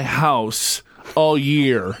in my house all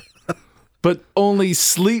year? But only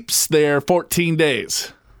sleeps there 14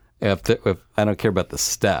 days. If I don't care about the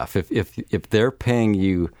stuff. If they're paying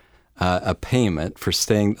you a payment for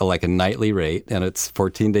staying like a nightly rate and it's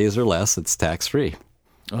 14 days or less, it's tax free.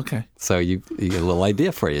 Okay. So you get a little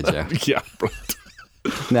idea for you, Joe. Yeah.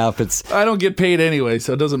 Now, if it's... I don't get paid anyway,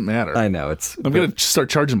 so it doesn't matter. I know. I'm going to start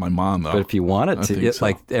charging my mom, though. But if you wanted to,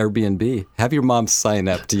 like Airbnb, have your mom sign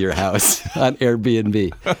up to your house on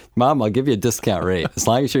Airbnb. Mom, I'll give you a discount rate as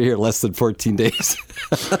long as you're here less than 14 days.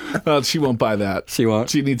 Well, she won't buy that. She won't?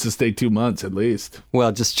 She needs to stay 2 months at least.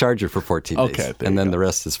 Well, just charge her for 14 days. Okay. And then the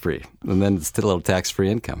rest is free. And then it's still a little tax-free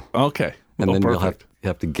income. Okay. And then perfect. you'll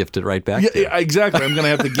have to gift it right back to her. Yeah, exactly. I'm going to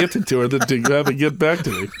have to gift it to her to have it get back to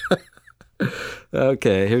me.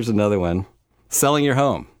 Okay, here's another one. Selling your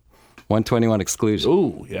home. 121 exclusion.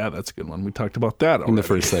 Ooh, yeah, that's a good one. We talked about that already. In the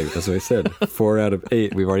first segment, that's what I said. 4 out of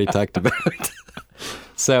 8 we've already talked about.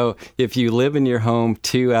 So if you live in your home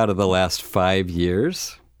 2 out of the last 5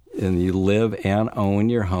 years, and you live and own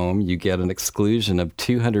your home, you get an exclusion of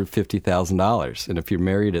 $250,000. And if you're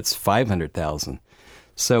married, it's $500,000.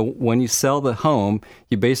 So when you sell the home,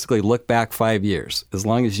 you basically look back 5 years. As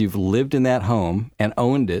long as you've lived in that home and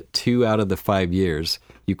owned it 2 out of the 5 years,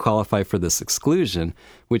 you qualify for this exclusion,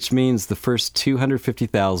 which means the first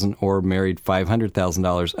 $250,000 or married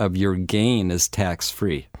 $500,000 of your gain is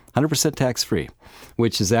tax-free, 100% tax-free,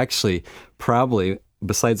 which is actually probably,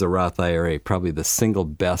 besides a Roth IRA, probably the single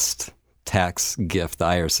best tax gift the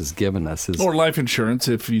IRS has given us. Or life insurance.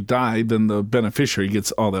 If you die, then the beneficiary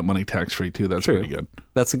gets all that money tax-free too. That's pretty good.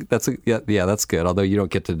 That's good. Although you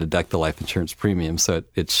don't get to deduct the life insurance premium, so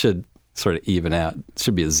it should sort of even out. It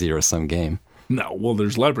should be a zero-sum game. No, well,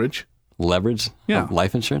 there's leverage. Leverage? Yeah.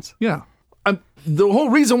 Life insurance? Yeah. The whole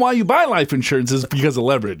reason why you buy life insurance is because of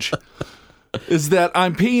leverage. Is that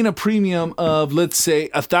I'm paying a premium of, let's say,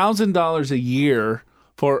 $1,000 a year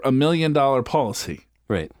for $1 million policy.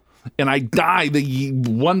 Right. And I die the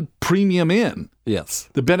one premium in. Yes.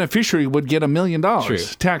 The beneficiary would get $1 million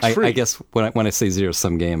tax-free. I guess when I say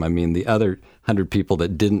zero-sum game, I mean the other 100 people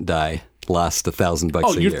that didn't die lost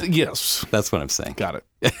 $1,000 a year. Yes. That's what I'm saying. Got it.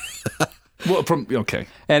 Well, okay.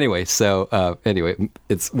 Anyway,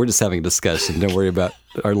 we're just having a discussion. Don't worry about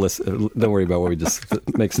our list. Don't worry about what we just.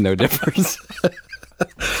 It makes no difference.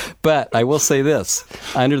 But I will say this: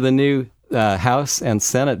 under the new House and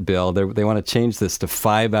Senate bill, they want to change this to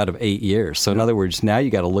 5 out of 8 years. So in other words, now you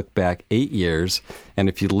got to look back 8 years, and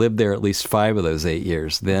if you lived there at least 5 of those 8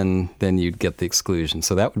 years, then you'd get the exclusion.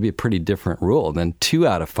 So that would be a pretty different rule than 2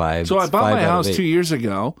 out of 5. So I bought my house 2 years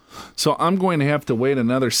ago, so I'm going to have to wait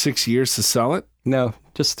another 6 years to sell it? No,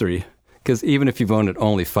 just 3. Because even if you've owned it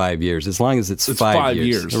only 5 years, as long as it's 5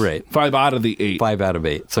 years. Right. 5 out of the 8. 5 out of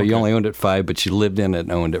 8. So you only owned it 5, but you lived in it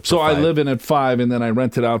and owned it for 5. So I live in it 5, and then I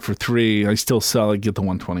rent it out for 3. I still sell it, get the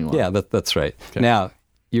 121. Yeah, that's right. Okay. Now,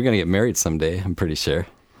 you're going to get married someday, I'm pretty sure.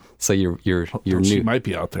 So your new... She might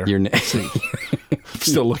be out there.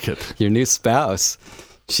 Still looking. Your new spouse,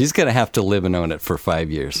 she's going to have to live and own it for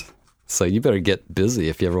 5 years. So you better get busy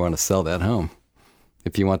if you ever want to sell that home.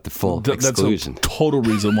 If you want the full exclusion. That's a total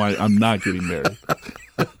reason why I'm not getting married.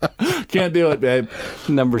 Can't do it, babe.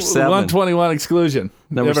 Number 7. 121 exclusion.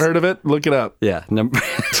 You ever heard of it? Look it up. Yeah.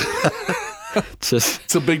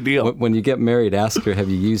 It's a big deal. When you get married, ask her, have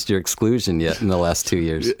you used your exclusion yet in the last 2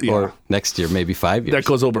 years? Yeah. Or next year, maybe 5 years. That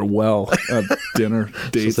goes over well at dinner,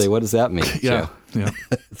 dates. She'll say, what does that mean, Yeah. Joe? Yeah.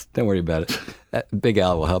 Don't worry about it. Big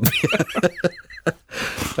Al will help you.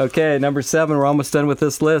 Okay, number 7. We're almost done with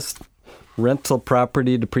this list. Rental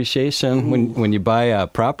property depreciation. When you buy a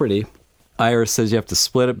property, IRS says you have to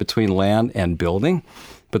split it between land and building,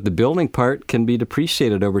 but the building part can be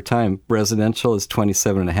depreciated over time. Residential is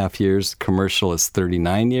 27 and a half years, commercial is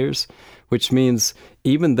 39 years, which means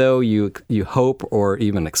even though you hope or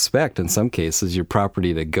even expect in some cases your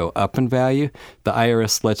property to go up in value, the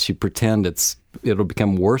IRS lets you pretend it'll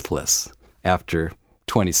become worthless after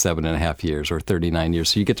 27 and a half years or 39 years.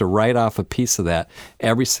 So you get to write off a piece of that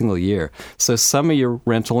every single year. So some of your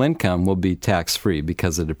rental income will be tax-free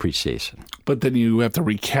because of depreciation. But then you have to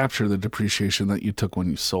recapture the depreciation that you took when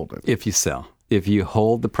you sold it. If you sell. If you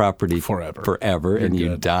hold the property forever and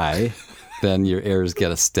you die, then your heirs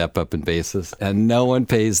get a step up in basis and no one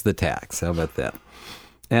pays the tax. How about that?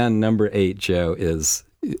 And number 8, Joe, is...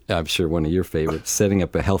 I'm sure one of your favorites, setting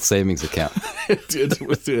up a health savings account. It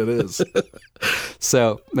is.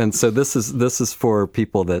 So this is for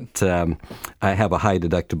people that have a high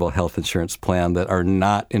deductible health insurance plan that are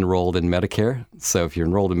not enrolled in Medicare. So if you're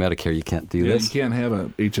enrolled in Medicare, you can't do this. You can't have a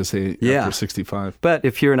HSA after 65. But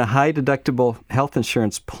if you're in a high deductible health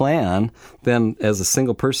insurance plan, then as a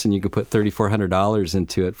single person, you could put $3,400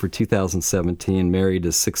 into it for 2017. Married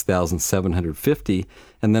is $6,750.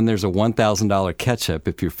 And then there's a $1,000 catch-up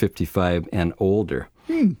if you're 55 and older.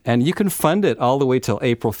 And you can fund it all the way till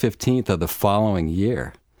April 15th of the following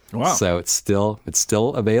year. Wow. So it's still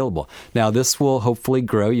available. Now, this will hopefully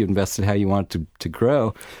grow. You invested how you want it to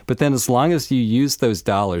grow. But then as long as you use those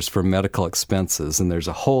dollars for medical expenses, and there's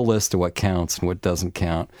a whole list of what counts and what doesn't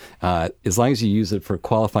count, as long as you use it for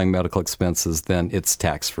qualifying medical expenses, then it's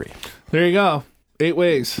tax-free. There you go. 8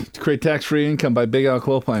 ways to create tax-free income by Big Al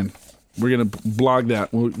Clopine. We're going to blog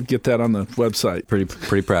that. We'll get that on the website. Pretty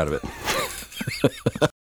proud of it.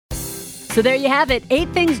 So there you have it,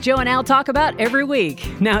 8 things Joe and Al talk about every week.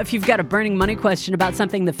 Now, if you've got a burning money question about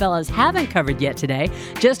something the fellas haven't covered yet today,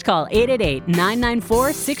 just call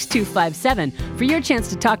 888-994-6257 for your chance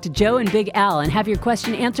to talk to Joe and Big Al and have your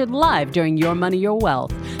question answered live during Your Money, Your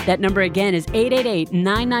Wealth. That number again is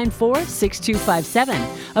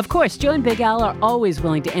 888-994-6257. Of course, Joe and Big Al are always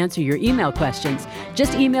willing to answer your email questions.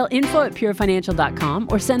 Just email info@purefinancial.com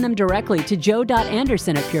or send them directly to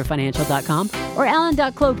joe.anderson@purefinancial.com or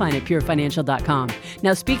alan.clopine@purefinancial.com.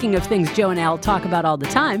 Now, speaking of things Joe and Al talk about all the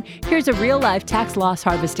time, here's a real-life tax loss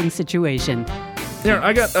harvesting situation. Here,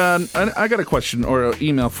 I got a question or an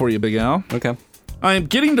email for you, Big Al. Okay. I am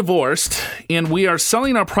getting divorced, and we are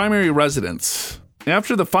selling our primary residence.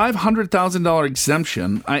 After the $500,000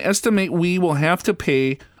 exemption, I estimate we will have to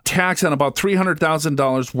pay tax on about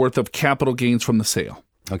 $300,000 worth of capital gains from the sale.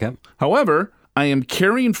 Okay. However, I am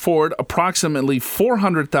carrying forward approximately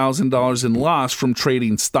 $400,000 in loss from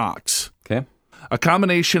trading stocks. Okay. A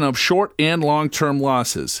combination of short and long-term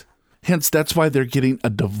losses. Hence, that's why they're getting a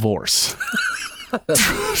divorce.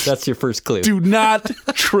 That's your first clue. Do not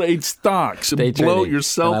trade stocks and Day blow trading.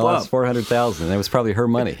 yourself and I lost up. $400,000. That was probably her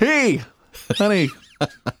money. Hey, honey,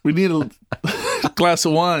 we need a glass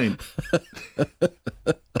of wine.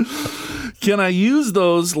 Can I use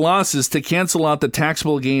those losses to cancel out the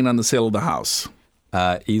taxable gain on the sale of the house?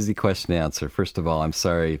 Easy question to answer. First of all, I'm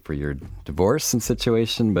sorry for your divorce and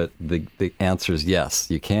situation, but the answer is yes,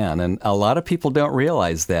 you can. And a lot of people don't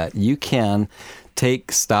realize that. You can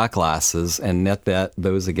take stock losses and net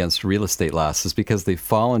those against real estate losses because they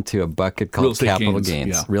fall into a bucket called capital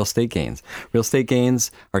gains. Yeah. Real estate gains. Real estate gains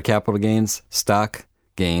are capital gains. Stock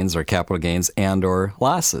gains or capital gains and or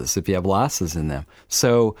losses if you have losses in them.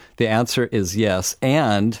 So the answer is yes.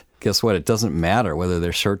 And guess what? It doesn't matter whether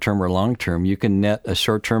they're short-term or long-term. You can net a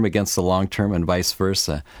short-term against the long-term and vice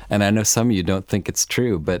versa. And I know some of you don't think it's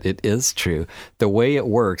true, but it is true. The way it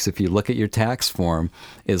works, if you look at your tax form,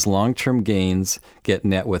 is long-term gains get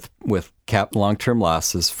net with long-term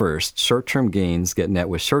losses first. Short-term gains get net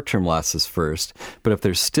with short-term losses first. But if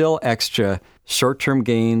there's still extra short-term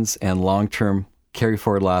gains and long-term carry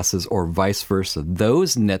forward losses or vice versa,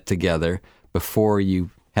 those net together before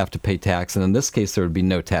you have to pay tax. And in this case, there would be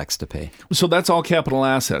no tax to pay. So that's all capital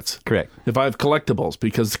assets. Correct. If I have collectibles,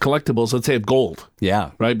 because collectibles, let's say I have gold.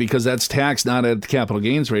 Yeah. Right? Because that's taxed not at the capital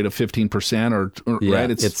gains rate of 15% or yeah, right?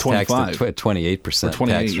 It's 25. Taxed at 28%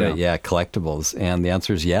 28, tax rate. Yeah, collectibles. And the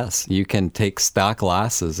answer is yes. You can take stock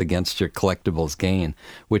losses against your collectibles gain,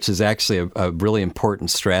 which is actually a really important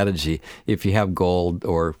strategy. If you have gold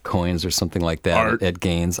or coins or something like that at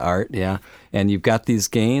gains, yeah. And you've got these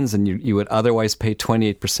gains and you would otherwise pay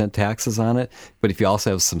 28% taxes on it. But if you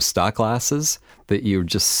also have some stock losses that you're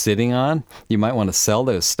just sitting on, you might want to sell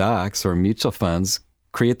those stocks or mutual funds,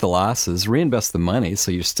 create the losses, reinvest the money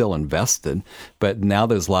so you're still invested. But now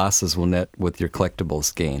those losses will net with your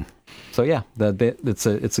collectibles gain. So yeah,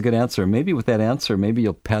 it's a good answer. Maybe with that answer, maybe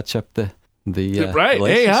you'll patch up the right.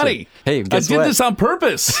 Hey, honey. Hey, guess I did what? this on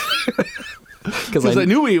purpose. Because I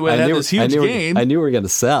knew we had this huge gain. I knew we were going to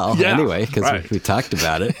sell anyway because right. we talked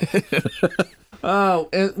about it.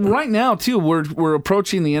 And right now, too, we're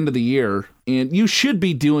approaching the end of the year, and you should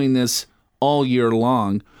be doing this all year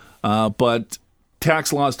long, but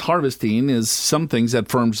tax loss harvesting is some things that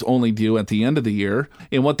firms only do at the end of the year.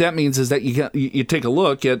 And what that means is that you take a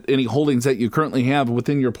look at any holdings that you currently have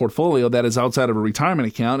within your portfolio that is outside of a retirement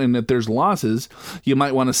account, and if there's losses, you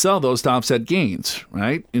might want to sell those to offset gains,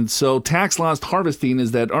 right? And so tax loss harvesting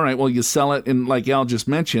is that, all right, well, you sell it, and like Al just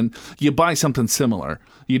mentioned, you buy something similar.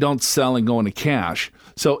 You don't sell and go into cash.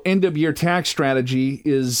 So end of year tax strategy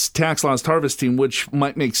is tax loss harvesting, which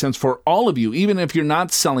might make sense for all of you, even if you're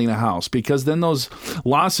not selling a house, because then those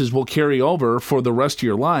losses will carry over for the rest of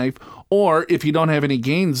your life. Or if you don't have any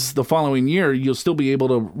gains the following year, you'll still be able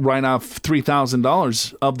to write off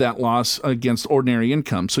 $3,000 of that loss against ordinary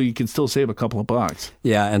income. So you can still save a couple of bucks.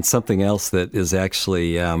 Yeah, and something else that is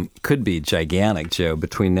actually could be gigantic, Joe,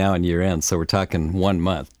 between now and year end. So we're talking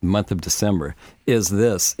 1 month of December, is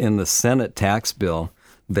this. In the Senate tax bill,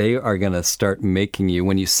 they are going to start making you,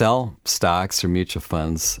 when you sell stocks or mutual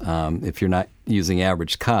funds, if you're not using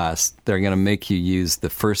average cost, they're going to make you use the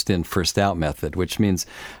first in, first out method, which means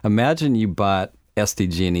imagine you bought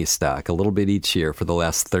SDG&E stock a little bit each year for the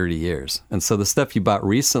last 30 years. And so the stuff you bought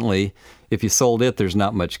recently, if you sold it, there's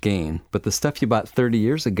not much gain. But the stuff you bought 30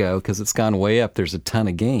 years ago, because it's gone way up, there's a ton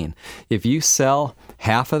of gain. If you sell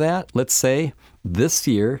half of that, let's say, this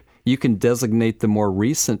year, you can designate the more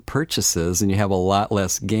recent purchases and you have a lot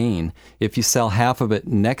less gain. If you sell half of it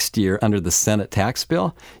next year under the Senate tax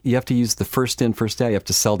bill, you have to use the first in, first out. You have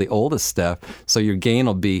to sell the oldest stuff, so your gain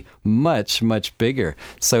will be much, much bigger.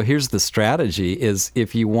 So here's the strategy is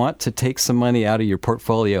if you want to take some money out of your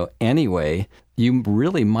portfolio anyway, you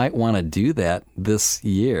really might want to do that this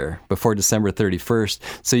year before December 31st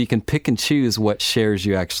so you can pick and choose what shares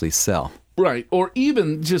you actually sell. Right. Or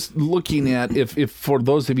even just looking at if for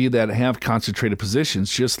those of you that have concentrated positions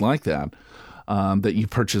just like that, that you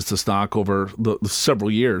purchased the stock over the several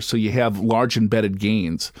years. So you have large embedded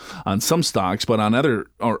gains on some stocks, but on other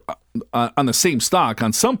or on the same stock,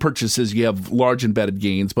 on some purchases you have large embedded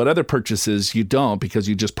gains, but other purchases you don't because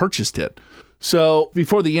you just purchased it. So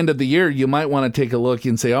before the end of the year, you might want to take a look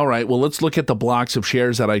and say, all right, well, let's look at the blocks of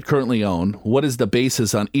shares that I currently own. What is the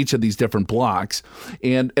basis on each of these different blocks?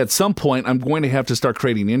 And at some point, I'm going to have to start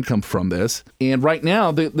creating income from this. And right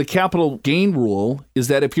now, the capital gain rule is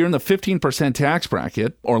that if you're in the 15% tax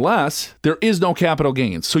bracket or less, there is no capital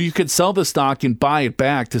gains. So you could sell the stock and buy it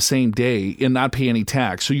back the same day and not pay any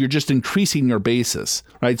tax. So you're just increasing your basis,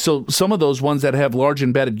 right? So some of those ones that have large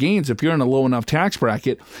embedded gains, if you're in a low enough tax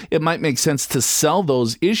bracket, it might make sense to sell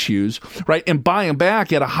those issues, right, and buy them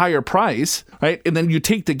back at a higher price, right, and then you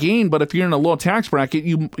take the gain. But if you're in a low tax bracket,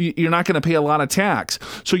 you're not going to pay a lot of tax,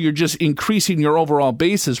 so you're just increasing your overall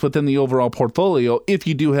basis within the overall portfolio if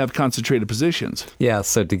you do have concentrated positions. Yeah.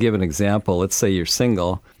 So to give an example, let's say you're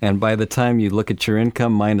single, and by the time you look at your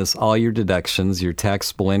income minus all your deductions, your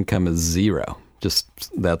taxable income is zero. Just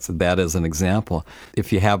that as an example.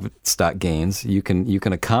 If you have stock gains, you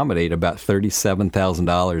can accommodate about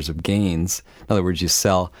 $37,000 of gains. In other words, you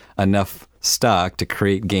sell enough stock to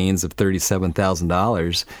create gains of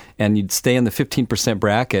 $37,000, and you'd stay in the 15%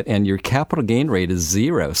 bracket, and your capital gain rate is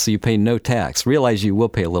zero, so you pay no tax. Realize you will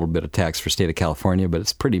pay a little bit of tax for state of California, but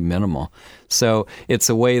it's pretty minimal. So it's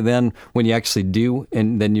a way then when you actually do,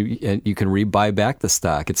 and then you can rebuy back the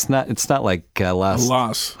stock. It's not like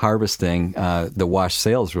loss harvesting. The wash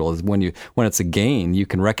sales rule is when it's a gain, you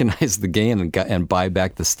can recognize the gain and buy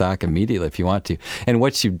back the stock immediately if you want to. And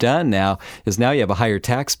what you've done now is now you have a higher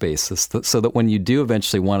tax basis, so that when you do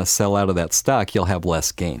eventually want to sell out of that stock, you'll have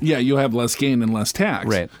less gain. Yeah, you'll have less gain and less tax.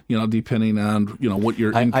 Right. Depending on what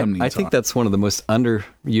your income needs are. I think that's one of the most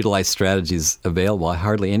underutilized strategies available.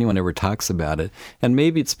 Hardly anyone ever talks about it, and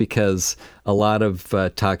maybe it's because a lot of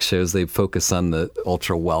talk shows, they focus on the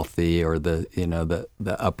ultra wealthy or the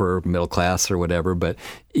upper middle class or whatever. But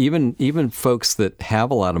even folks that have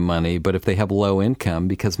a lot of money, but if they have low income,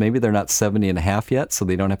 because maybe they're not 70 and a half yet, so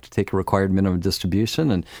they don't have to take a required minimum distribution,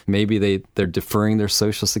 and maybe they're deferring their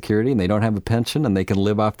Social Security and they don't have a pension and they can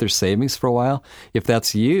live off their savings for a while. If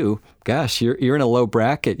that's you, gosh, you're in a low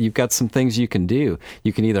bracket. You've got some things you can do.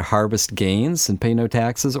 You can either harvest gains and pay no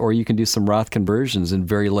taxes, or you can do some Roth conversions in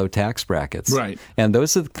very low tax brackets. Right. And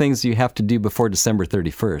those are the things you have to do before December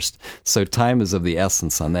 31st. So time is of the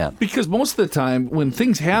essence on that. Because most of the time when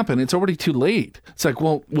things happen, it's already too late. It's like,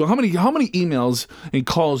 well, how many emails and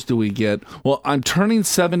calls do we get? Well, I'm turning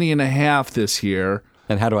 70 and a half this year.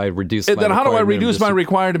 And how do I reduce my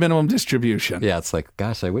required minimum distribution? Yeah, it's like,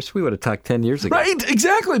 gosh, I wish we would have talked 10 years ago. Right,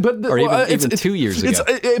 exactly. But or even 2 years ago.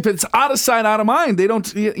 If it's out of sight, out of mind, they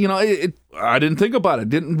don't, I didn't think about it,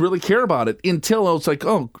 didn't really care about it until I was like,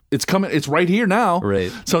 oh, it's coming, it's right here now.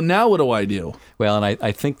 Right. So now what do I do? Well, and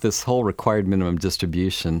I think this whole required minimum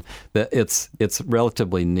distribution, that it's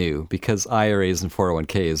relatively new because IRAs and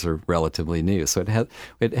 401ks are relatively new. So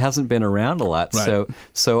it hasn't been around a lot. Right.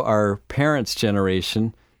 So our parents'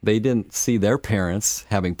 generation, they didn't see their parents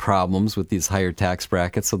having problems with these higher tax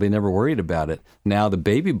brackets, so they never worried about it. Now the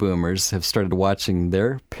baby boomers have started watching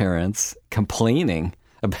their parents complaining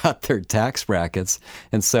about their tax brackets.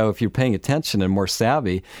 And so if you're paying attention and more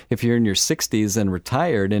savvy, if you're in your 60s and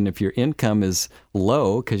retired, and if your income is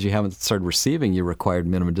low because you haven't started receiving your required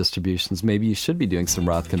minimum distributions, maybe you should be doing some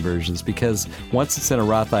Roth conversions, because once it's in a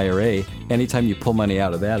Roth IRA, anytime you pull money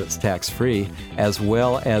out of that, it's tax-free, as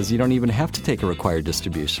well as you don't even have to take a required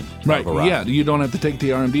distribution. Right, yeah, you don't have to take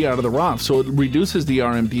the RMD out of the Roth, so it reduces the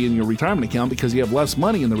RMD in your retirement account because you have less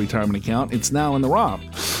money in the retirement account. It's now in the Roth.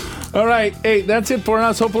 All right. Hey, that's it for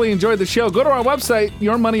us. Hopefully you enjoyed the show. Go to our website,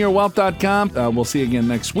 yourmoneyyourwealth.com. We'll see you again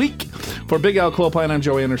next week. For Big Al Clopine, I'm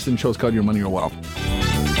Joe Anderson. Show's called Your Money, Your Wealth.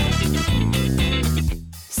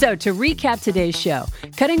 So to recap today's show,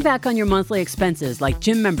 cutting back on your monthly expenses like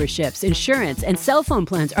gym memberships, insurance, and cell phone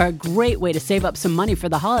plans are a great way to save up some money for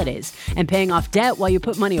the holidays. And paying off debt while you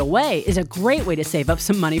put money away is a great way to save up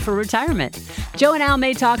some money for retirement. Joe and Al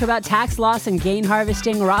may talk about tax loss and gain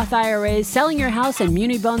harvesting, Roth IRAs, selling your house, and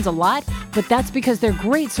muni bonds a lot, but that's because they're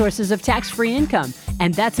great sources of tax-free income.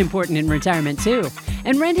 And that's important in retirement too.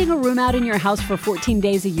 And renting a room out in your house for 14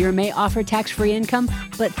 days a year may offer tax-free income,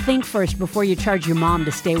 but think first before you charge your mom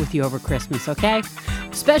to stay with you over Christmas, okay?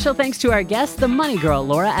 Special thanks to our guest, the Money Girl,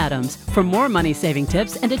 Laura Adams. For more money-saving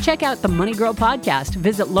tips and to check out the Money Girl podcast,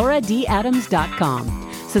 visit lauradadams.com.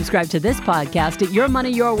 Subscribe to this podcast at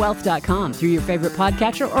yourmoneyyourwealth.com through your favorite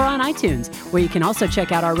podcatcher or on iTunes, where you can also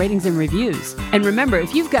check out our ratings and reviews. And remember,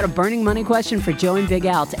 if you've got a burning money question for Joe and Big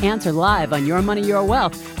Al to answer live on Your Money, Your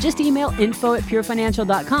Wealth, just email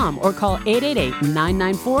info@purefinancial.com or call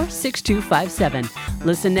 888-994-6257.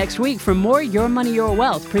 Listen next week for more Your Money, Your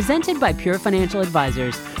Wealth presented by Pure Financial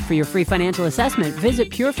Advisors. For your free financial assessment,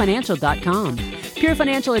 visit purefinancial.com. Pure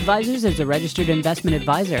Financial Advisors is a registered investment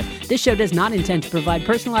advisor. This show does not intend to provide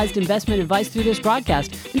personalized investment advice through this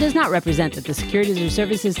broadcast and does not represent that the securities or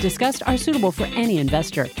services discussed are suitable for any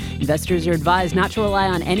investor. Investors are advised not to rely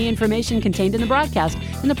on any information contained in the broadcast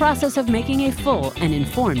in the process of making a full and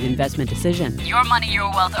informed investment decision. Your Money,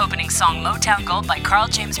 Your Wealth opening song Motown Gold by Carl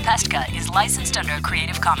James Pestka is licensed under a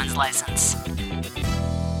Creative Commons license.